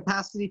our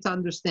capacity to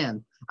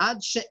understand.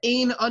 Ad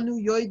she'ein anu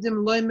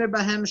yoidim loimer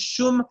bahem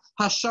shum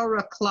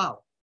hashara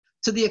klal.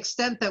 To the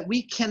extent that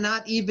we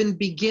cannot even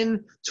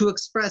begin to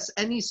express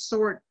any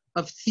sort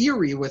of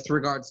theory with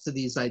regards to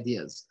these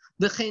ideas.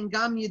 V'chein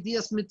gam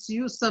yedias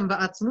mitziusam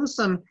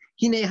va'atzmusam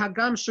hine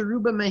hagam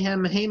sheruba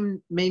mehem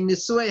hem me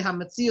nisue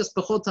hametzius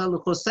b'chot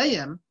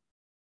haluchoseyem.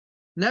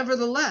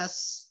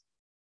 Nevertheless,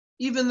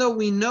 even though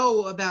we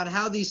know about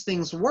how these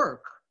things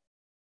work,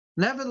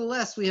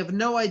 nevertheless, we have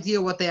no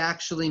idea what they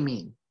actually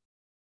mean.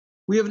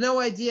 We have no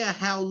idea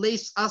how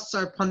leis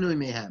asar panui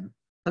mehem,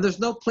 and there's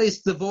no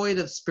place devoid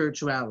of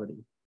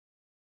spirituality.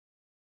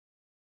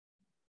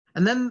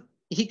 And then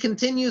he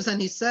continues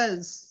and he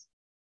says,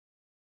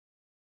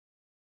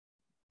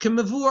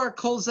 K'mevur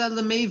kol zeh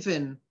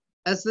lemevin,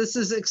 as this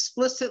is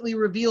explicitly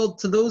revealed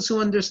to those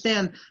who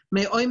understand,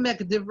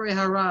 me'oimek divrei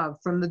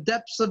harav, from the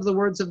depths of the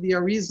words of the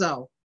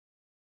Arizal,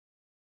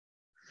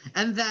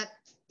 and that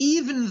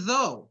even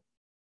though,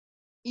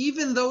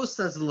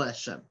 says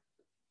Leshem,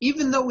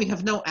 even though we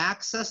have no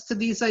access to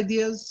these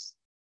ideas,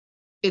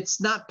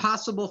 it's not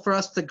possible for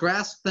us to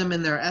grasp them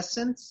in their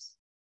essence.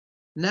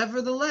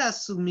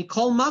 Nevertheless,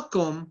 mikol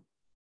makom,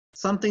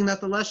 something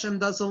that the Leshem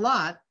does a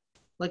lot,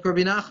 like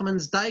Rabbi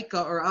Nachman's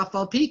Daika or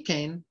Afal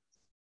Pikein,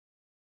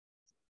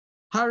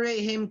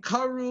 Harehem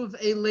karuv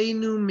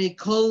eleinu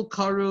mikol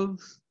karuv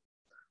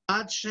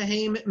ad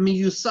shehem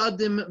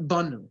miyusadim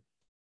banu.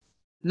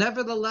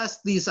 Nevertheless,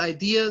 these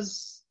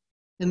ideas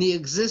and the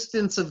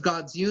existence of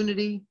God's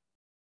unity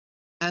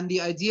and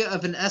the idea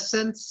of an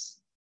essence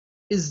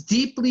is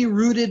deeply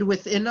rooted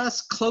within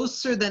us,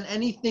 closer than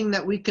anything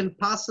that we can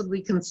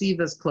possibly conceive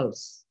as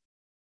close.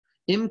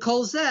 Im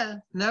kol zeh,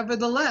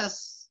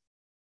 nevertheless,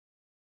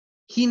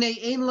 hine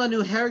ein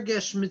lanu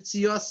hergesh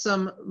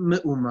mitziosam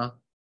me'uma.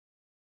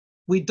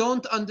 We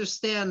don't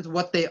understand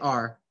what they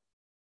are.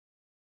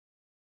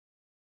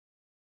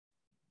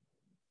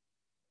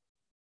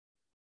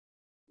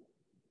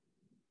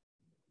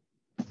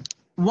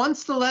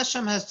 Once the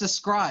Leshem has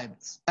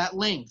described at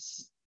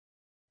length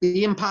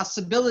the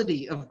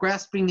impossibility of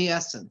grasping the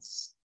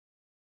essence,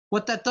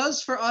 what that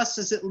does for us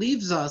is it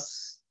leaves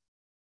us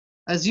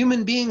as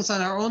human beings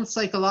on our own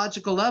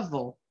psychological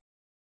level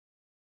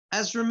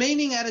as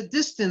remaining at a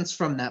distance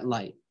from that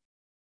light,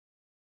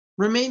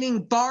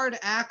 remaining barred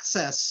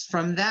access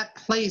from that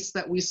place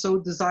that we so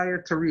desire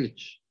to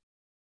reach,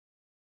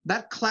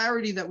 that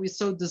clarity that we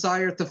so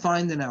desire to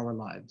find in our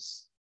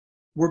lives.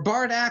 We're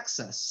barred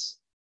access.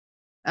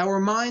 Our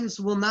minds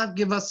will not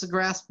give us a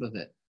grasp of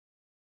it.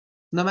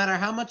 No matter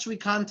how much we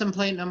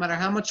contemplate, no matter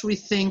how much we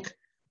think,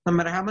 no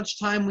matter how much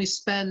time we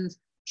spend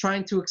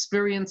trying to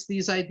experience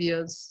these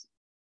ideas,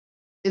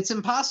 it's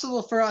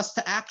impossible for us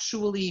to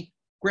actually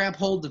grab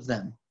hold of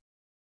them,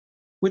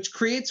 which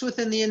creates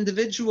within the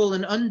individual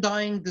an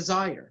undying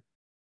desire,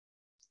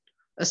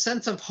 a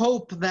sense of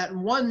hope that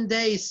one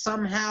day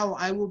somehow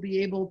I will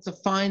be able to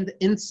find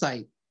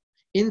insight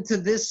into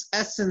this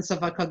essence of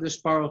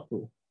HaKadosh Baruch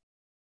Hu,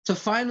 to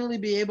finally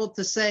be able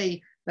to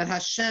say that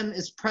Hashem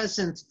is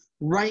present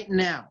right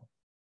now,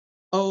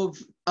 of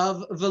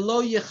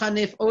velo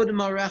yechanef od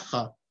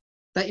marecha,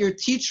 that your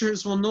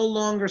teachers will no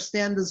longer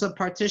stand as a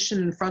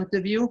partition in front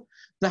of you,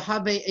 the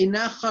have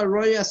einacha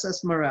royas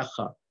es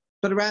marecha,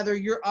 but rather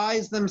your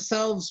eyes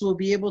themselves will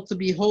be able to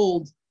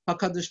behold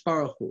HaKadosh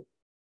Baruch Hu.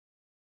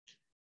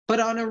 But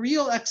on a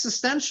real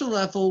existential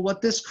level,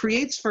 what this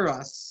creates for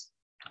us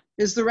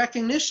is the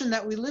recognition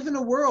that we live in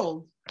a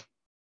world,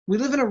 we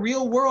live in a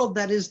real world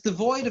that is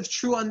devoid of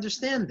true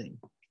understanding.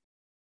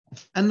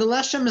 And the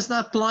Leshem is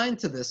not blind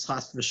to this,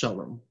 chas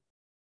v'shalom.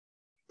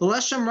 The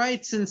Leshem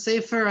writes in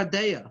Sefer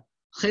Adeya,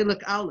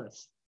 Chelik Aleph,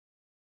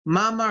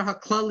 Mamar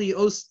HaKlali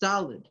Os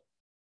Dalid,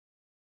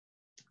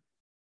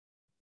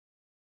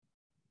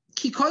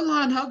 Ki kol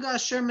ha'anhaga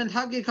asher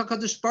minhagik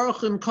HaKadosh Baruch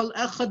Hu im kol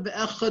echad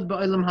ve'echad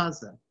ba'olam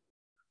hazeh.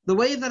 The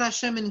way that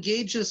Hashem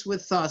engages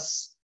with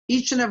us,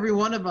 each and every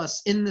one of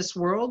us in this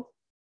world,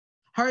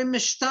 hari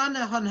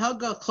mishtana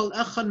hanhaga kol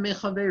echad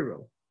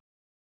mechaveru.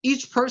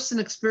 Each person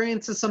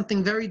experiences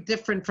something very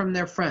different from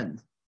their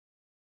friend.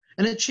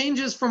 And it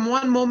changes from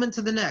one moment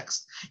to the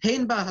next.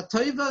 Hein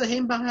b'hatoiva,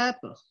 hein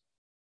b'hapach.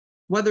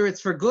 Whether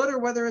it's for good or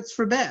whether it's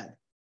for bad.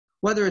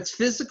 Whether it's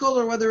physical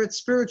or whether it's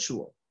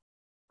spiritual.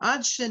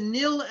 Ad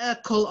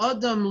shenil kol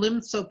adam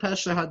limtso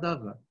pesha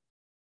hadava.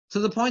 To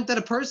the point that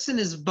a person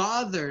is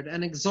bothered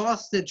and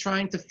exhausted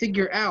trying to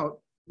figure out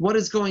what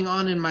is going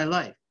on in my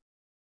life.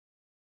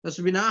 As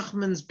Rabbi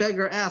Nachman's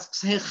beggar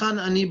asks, Hechan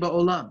ani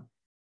ba'olam.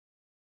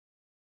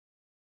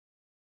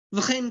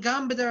 V'chein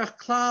gam b'derech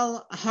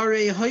klal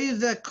harei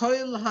hoyve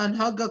koil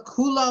hanhaga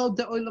kulal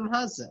de'olam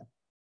hazeh.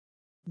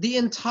 The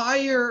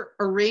entire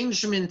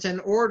arrangement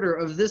and order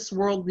of this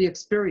worldly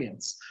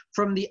experience,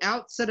 from the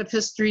outset of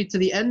history to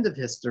the end of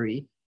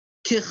history,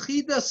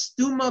 kechida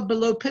stuma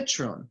below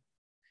pitron,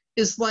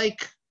 is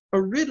like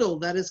a riddle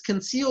that is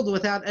concealed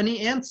without any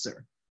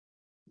answer.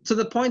 To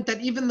the point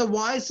that even the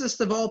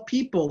wisest of all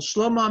people,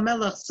 Shlomo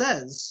HaMelech,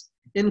 says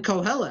in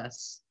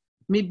Koheles,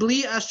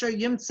 Mibli asher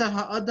yimtza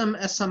ha'adam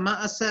es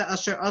ha'ma'aseh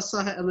asher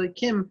asa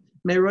ha'elikim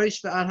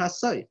meroish ve'ad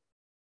ha'soif.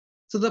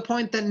 To the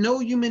point that no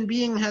human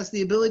being has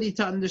the ability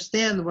to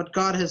understand what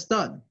God has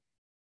done.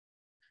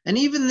 And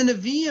even the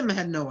Nevi'im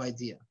had no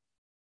idea.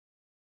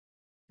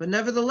 But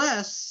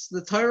nevertheless,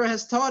 the Torah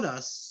has taught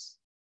us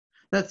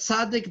that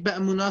tzaddik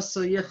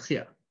be'emunaso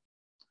yichya,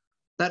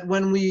 that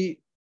when we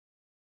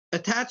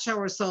attach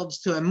ourselves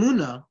to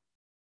emunah,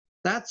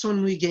 that's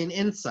when we gain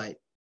insight.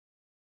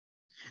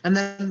 And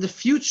that in the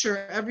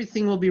future,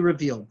 everything will be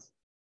revealed.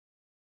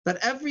 That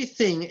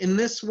everything in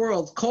this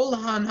world, kol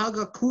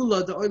hanhaga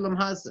kula de'olam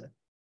hazeh,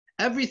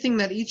 everything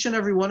that each and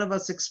every one of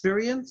us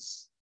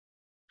experience,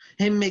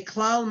 hem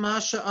meklal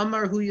masha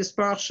amar hu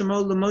yisparach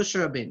shemo leMoshe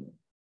Rabbeinu,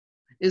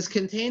 is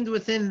contained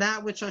within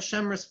that which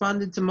Hashem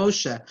responded to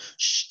Moshe.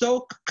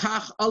 Shtok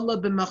kach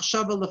Allah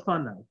b'machshava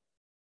lefanai.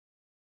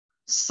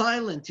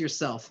 Silent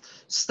yourself.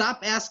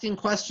 Stop asking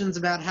questions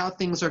about how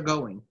things are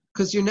going,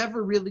 because you're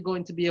never really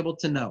going to be able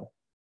to know.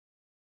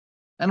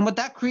 And what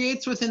that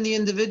creates within the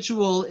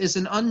individual is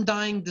an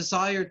undying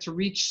desire to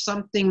reach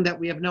something that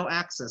we have no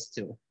access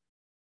to.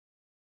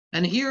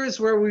 And here is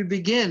where we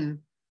begin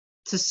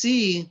to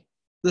see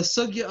the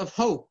sugya of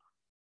hope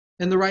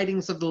in the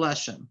writings of the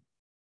Leshem.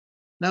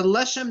 Now, the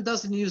Leshem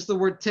doesn't use the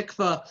word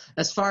tikva,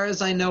 as far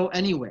as I know,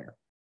 anywhere.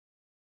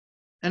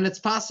 And it's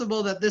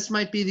possible that this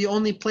might be the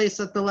only place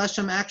that the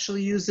Leshem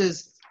actually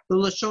uses the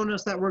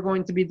Lashonos that we're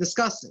going to be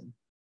discussing.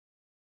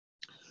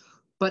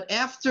 But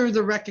after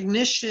the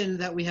recognition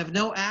that we have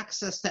no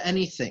access to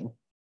anything,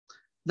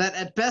 that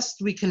at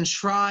best we can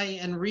try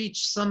and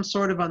reach some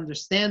sort of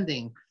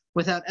understanding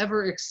without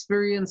ever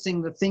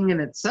experiencing the thing in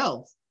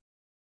itself,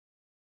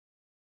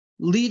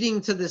 leading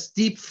to this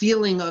deep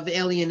feeling of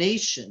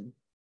alienation,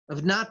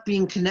 of not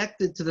being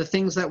connected to the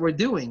things that we're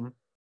doing,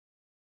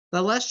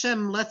 the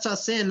Leshem lets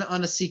us in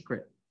on a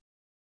secret.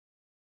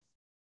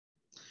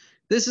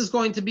 This is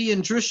going to be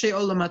in Drushe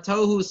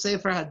Olamatohu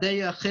Sefer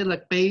Hadeya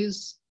Chelek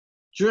Beis,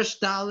 Drush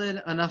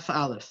Daled Anaf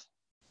Aleph.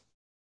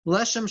 The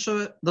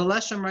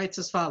Leshem writes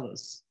as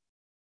follows: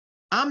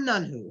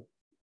 Amnanhu.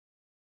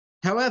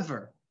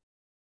 However,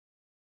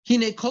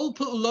 Hine kol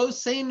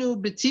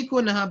pu'uloseinu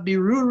b'tikun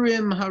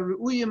habirurim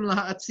haru'uyim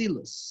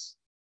laha'atzilus.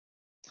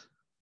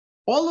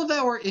 All of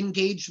our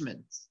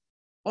engagement,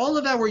 all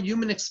of our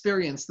human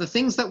experience, the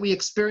things that we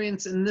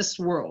experience in this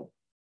world,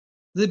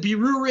 the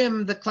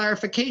birurim, the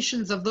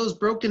clarifications of those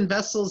broken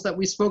vessels that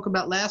we spoke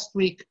about last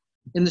week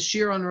in the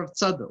Shir on Rav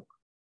Tzadok.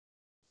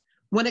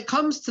 When it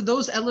comes to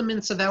those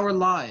elements of our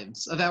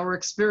lives, of our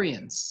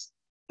experience,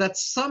 that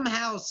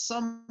somehow,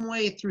 some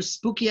way, through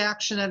spooky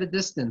action at a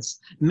distance,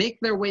 make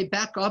their way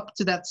back up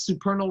to that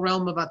supernal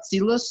realm of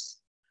Atzilus,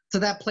 to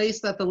that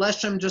place that the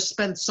Leshem just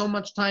spent so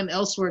much time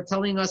elsewhere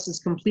telling us is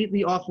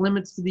completely off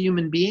limits to the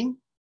human being?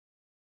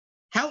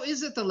 How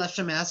is it, the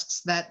Leshem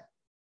asks, that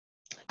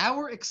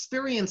our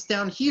experience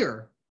down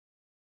here,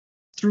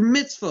 through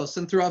mitzvos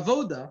and through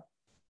avoda,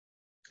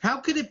 how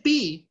could it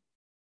be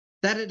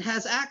that it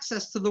has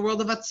access to the world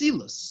of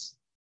Atzilus?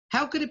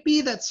 How could it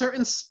be that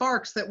certain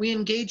sparks that we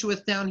engage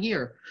with down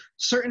here,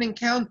 certain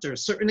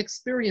encounters, certain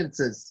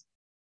experiences,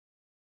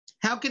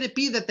 how could it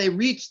be that they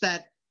reach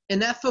that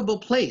ineffable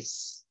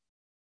place?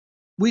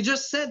 We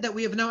just said that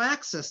we have no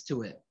access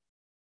to it.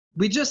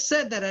 We just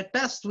said that at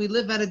best we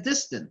live at a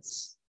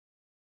distance.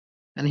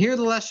 And here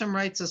the Leshem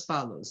writes as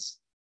follows: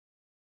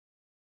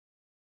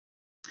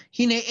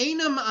 Hine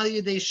einam al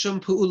yedei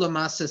shum pu'ula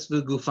mases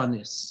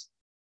v'gufanis.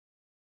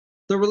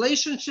 The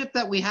relationship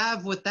that we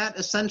have with that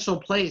essential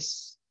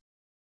place,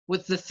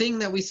 with the thing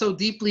that we so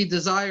deeply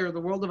desire, the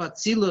world of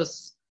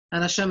Atzilus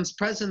and Hashem's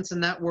presence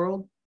in that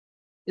world,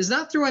 is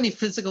not through any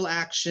physical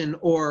action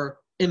or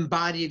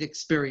embodied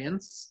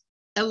experience.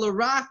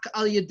 Elarak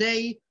al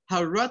yedei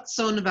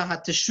haratzon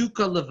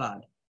v'hateshuka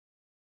levad.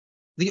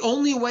 The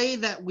only way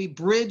that we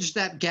bridge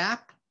that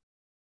gap,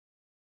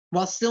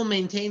 while still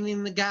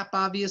maintaining the gap,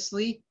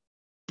 obviously,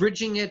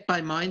 bridging it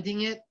by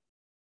minding it,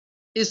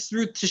 is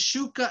through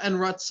teshuka and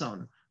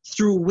ratzon,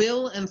 through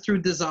will and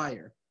through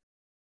desire.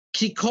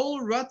 Ki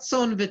kol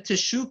ratzon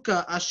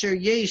v'teshuka asher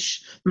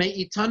yesh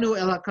me'itanu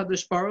el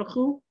HaKadosh Baruch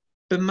Hu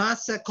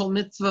b'maseh kol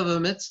mitzvah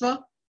v'mitzvah.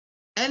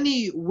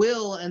 Any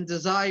will and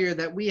desire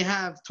that we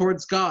have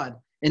towards God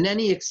in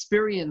any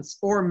experience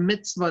or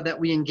mitzvah that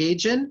we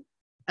engage in,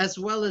 as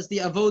well as the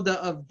avoda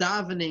of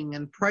davening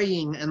and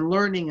praying and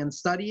learning and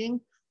studying,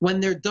 when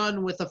they're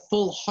done with a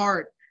full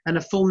heart and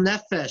a full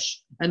nefesh,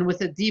 and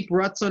with a deep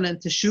ratzon and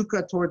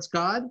teshuka towards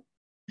God,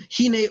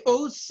 hine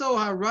oso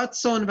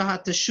haratzon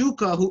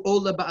v'hateshuka hu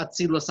ola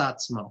ba'atzilus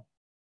atzmo.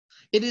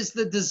 It is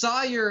the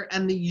desire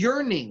and the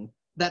yearning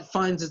that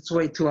finds its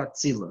way to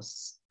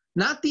Atzilus,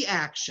 not the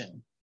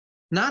action,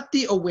 not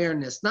the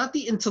awareness, not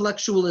the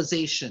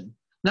intellectualization,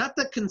 not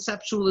the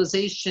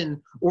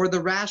conceptualization or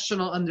the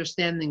rational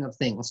understanding of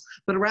things,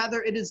 but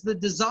rather it is the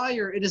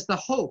desire, it is the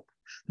hope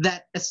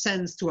that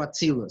ascends to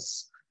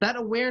Atzilus. That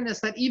awareness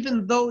that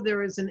even though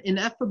there is an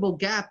ineffable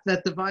gap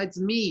that divides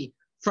me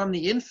from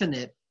the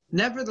infinite,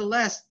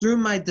 nevertheless, through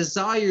my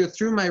desire,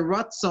 through my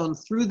ratzon,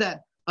 through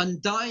that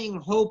undying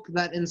hope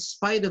that in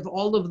spite of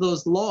all of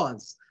those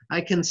laws,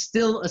 I can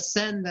still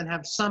ascend and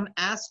have some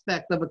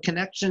aspect of a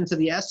connection to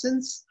the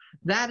essence,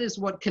 that is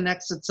what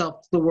connects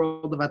itself to the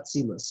world of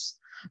Atzilus.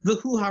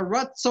 V'hu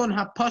haratzon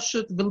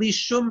hapashut v'li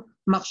shum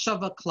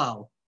machshava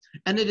klal.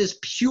 And it is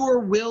pure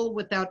will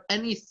without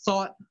any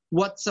thought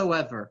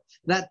whatsoever,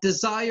 that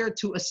desire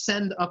to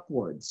ascend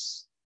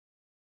upwards.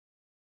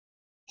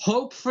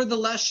 Hope for the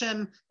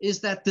Leshem is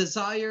that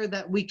desire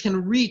that we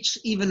can reach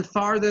even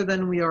farther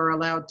than we are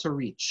allowed to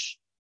reach.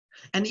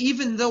 And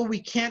even though we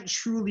can't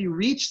truly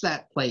reach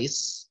that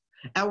place,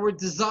 our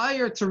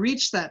desire to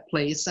reach that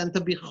place and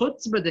to be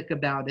chutzpahdik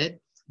about it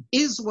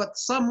is what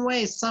some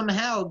way,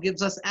 somehow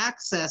gives us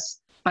access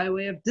by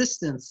way of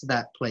distance to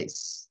that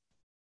place.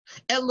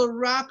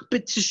 Elarak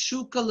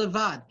b'teshuka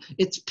levad.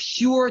 It's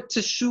pure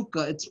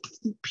teshuka. It's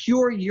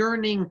pure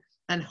yearning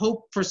and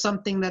hope for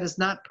something that is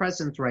not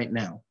present right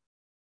now.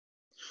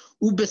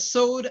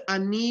 Ubesod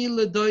ani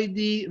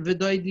ledoidi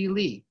v'doidi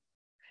li.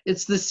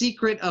 It's the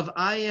secret of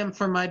I am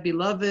for my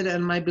beloved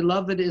and my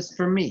beloved is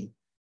for me.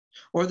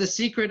 Or the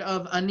secret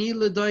of Ani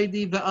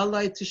l'doidi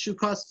ve'alai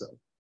tishukaso.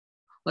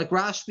 Like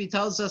Rashbi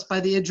tells us by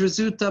the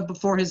Idrazuta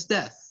before his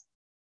death,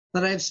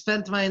 that I've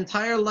spent my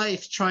entire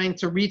life trying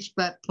to reach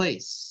that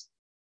place,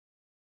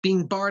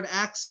 being barred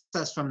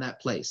access from that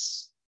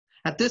place.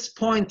 At this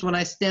point, when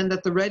I stand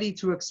at the ready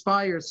to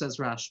expire, says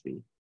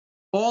Rashbi,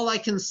 all I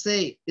can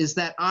say is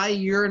that I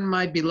yearn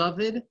my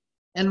beloved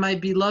and my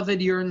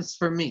beloved yearns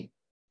for me.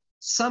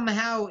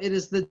 Somehow it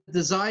is the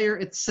desire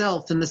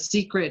itself and the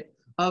secret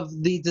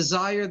of the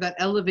desire that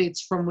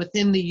elevates from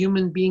within the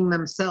human being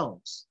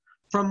themselves,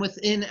 from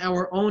within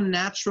our own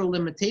natural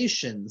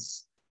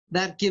limitations,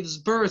 that gives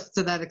birth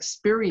to that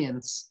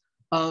experience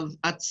of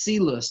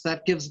Atzilus,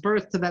 that gives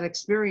birth to that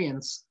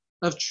experience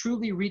of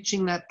truly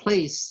reaching that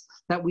place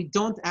that we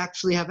don't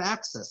actually have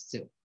access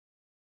to.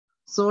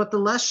 So what the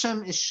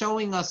Leshem is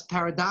showing us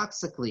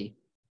paradoxically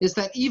is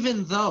that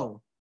even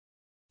though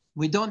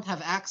we don't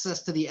have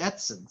access to the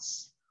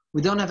essence,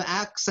 we don't have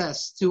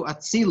access to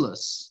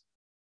Atzilus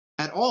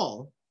at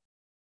all,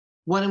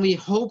 when we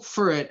hope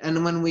for it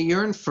and when we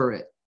yearn for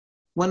it,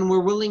 when we're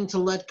willing to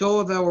let go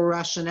of our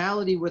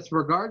rationality with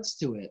regards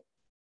to it,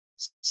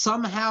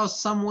 somehow,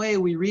 some way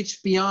we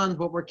reach beyond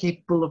what we're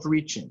capable of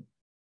reaching.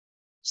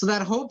 So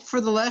that hope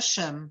for the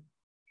Leshem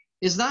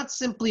is not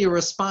simply a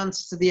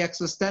response to the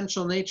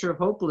existential nature of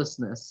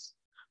hopelessness,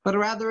 but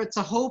rather it's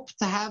a hope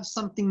to have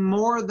something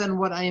more than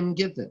what I am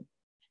given.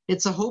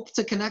 It's a hope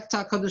to connect to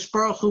HaKadosh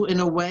Baruch Hu in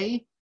a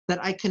way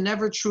that I can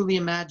never truly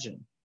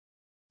imagine.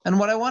 And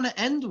what I want to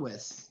end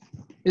with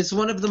is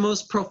one of the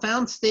most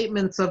profound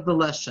statements of the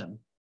Leshem.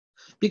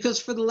 Because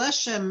for the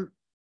Leshem,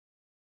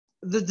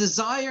 the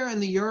desire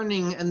and the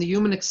yearning and the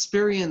human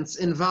experience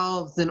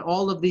involved in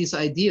all of these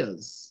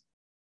ideas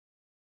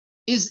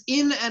is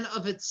in and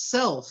of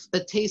itself a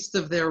taste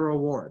of their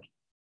reward.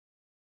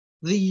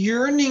 The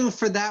yearning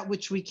for that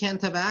which we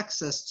can't have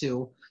access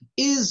to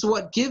is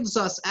what gives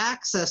us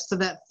access to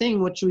that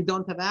thing which we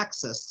don't have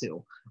access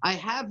to. I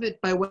have it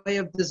by way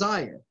of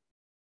desire.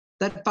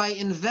 That by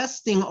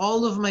investing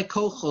all of my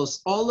kochos,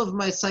 all of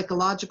my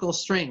psychological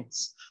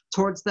strengths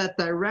towards that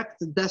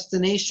direct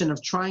destination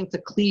of trying to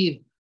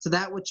cleave to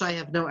that which I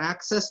have no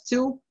access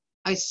to,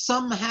 I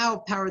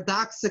somehow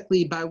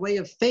paradoxically, by way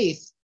of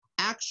faith,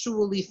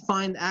 actually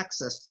find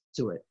access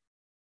to it.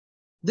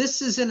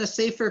 This is in a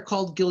sefer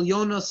called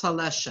Gilyonos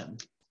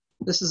HaLeshem.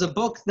 This is a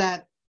book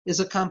that is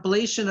a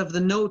compilation of the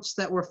notes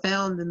that were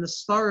found in the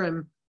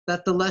Sfarim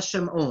that the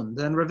Leshem owned.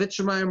 And Rav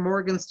Yitzchak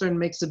Morgenstern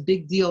makes a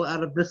big deal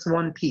out of this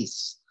one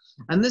piece.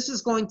 And this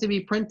is going to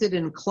be printed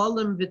in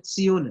Klalim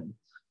V'Tziyunim.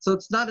 So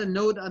it's not a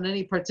note on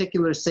any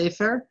particular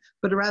sefer,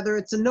 but rather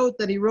it's a note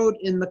that he wrote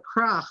in the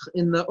Krach,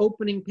 in the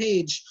opening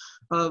page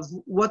of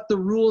what the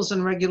rules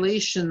and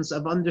regulations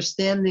of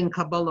understanding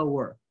Kabbalah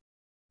were.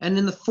 And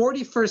in the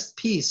 41st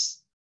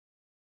piece,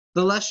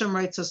 the Leshem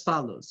writes as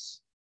follows.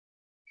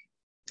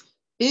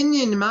 Why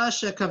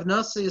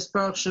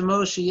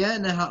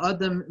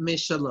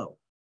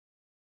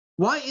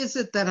is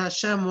it that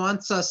Hashem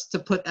wants us to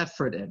put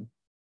effort in?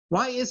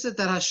 Why is it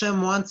that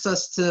Hashem wants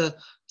us to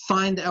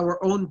find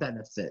our own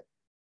benefit,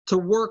 to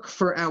work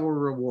for our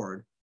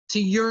reward, to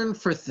yearn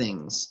for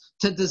things,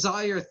 to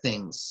desire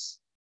things?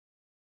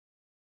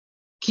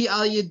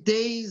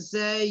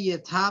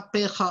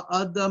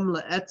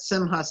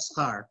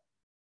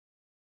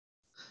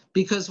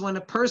 Because when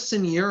a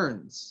person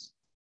yearns,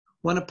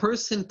 when a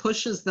person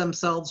pushes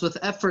themselves with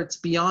efforts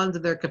beyond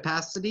their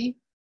capacity,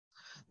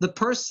 the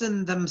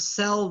person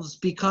themselves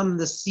become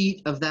the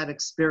seat of that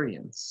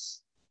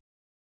experience.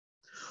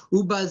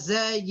 And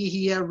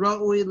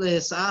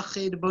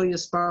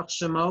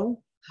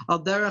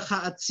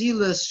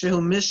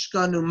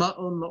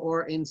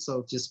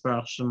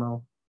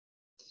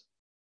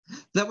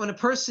that when a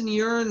person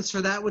yearns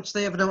for that which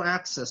they have no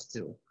access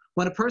to,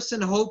 when a person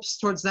hopes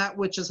towards that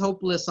which is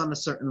hopeless on a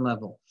certain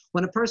level,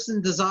 when a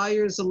person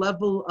desires a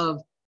level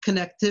of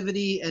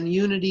connectivity and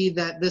unity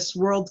that this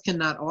world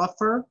cannot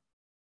offer,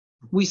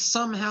 we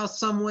somehow,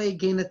 some way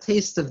gain a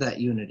taste of that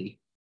unity,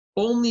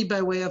 only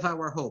by way of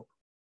our hope.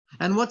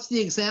 And what's the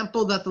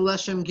example that the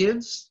Leshem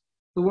gives?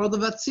 The world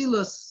of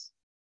Atzilus,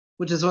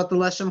 which is what the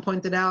Leshem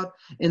pointed out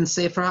in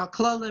Sefer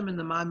HaKlalim, in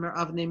the Ma'amer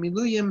Avnei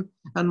Miluyim,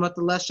 and what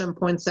the Leshem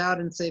points out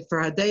in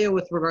Sefer Hadeya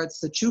with regards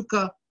to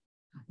Chukah,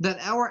 that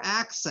our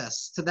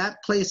access to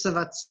that place of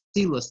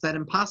Atzilus, that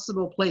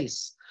impossible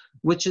place,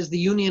 which is the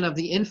union of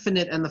the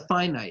infinite and the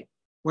finite,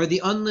 where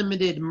the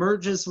unlimited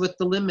merges with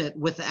the limit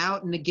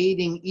without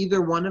negating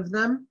either one of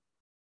them,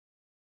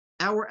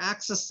 our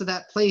access to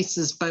that place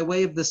is by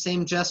way of the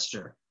same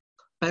gesture,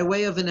 by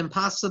way of an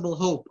impossible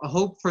hope, a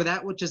hope for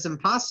that which is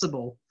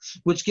impossible,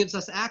 which gives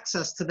us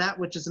access to that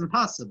which is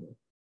impossible.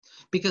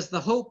 Because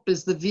the hope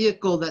is the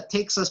vehicle that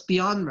takes us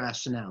beyond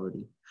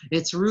rationality.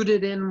 It's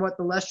rooted in what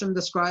the Leshem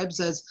describes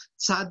as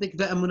tzaddik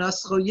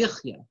ve'emunascho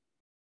yichya,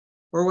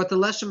 or what the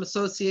Leshem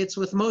associates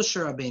with Moshe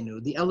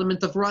Rabbeinu, the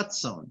element of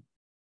ratzon,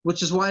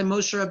 which is why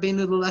Moshe Rabbeinu,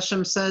 the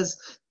Leshem says,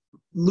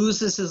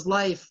 loses his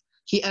life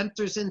He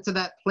enters into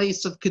that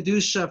place of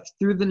Kedusha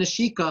through the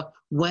Neshika.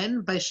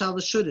 When? By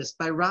Shalashudis,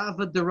 by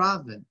Rava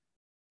Deravin.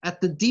 At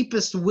the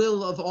deepest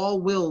will of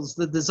all wills,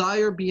 the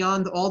desire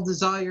beyond all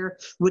desire,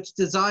 which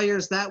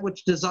desires that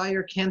which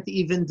desire can't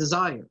even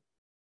desire.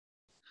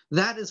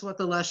 That is what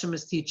the Leshem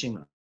is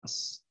teaching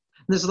us.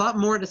 And there's a lot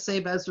more to say,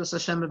 Be'ezras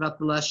Hashem, about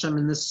the Leshem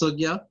in this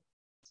sugya,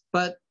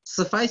 but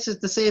suffice it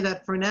to say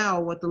that for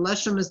now, what the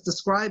Leshem is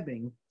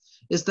describing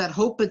is that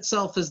hope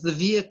itself is the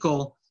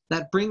vehicle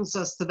that brings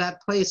us to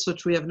that place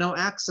which we have no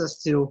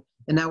access to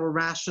in our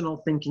rational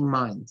thinking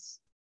minds.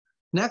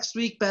 Next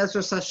week,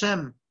 Be'ezras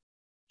Hashem,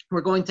 we're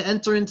going to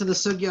enter into the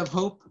sugya of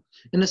hope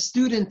in a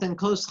student and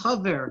close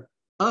chaver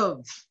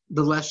of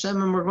the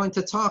Leshem, and we're going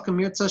to talk,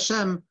 Amir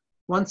Hashem,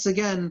 once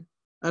again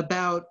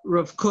about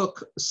Rav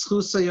Kook,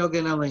 Schusa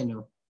Yogen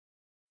Aleinu.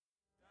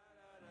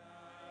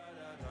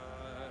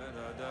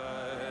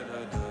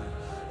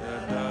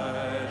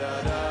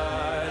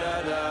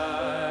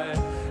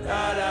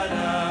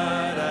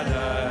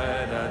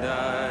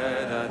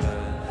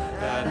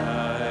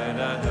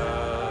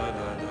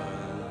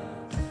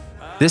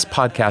 This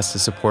podcast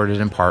is supported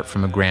in part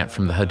from a grant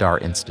from the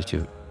Hadar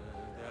Institute.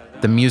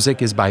 The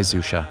music is by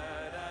Zusha.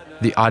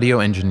 The audio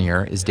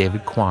engineer is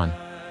David Kwan.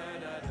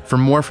 For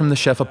more from the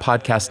Shefa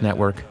Podcast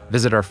Network,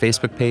 visit our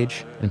Facebook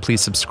page and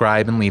please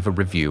subscribe and leave a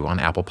review on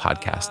Apple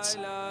Podcasts.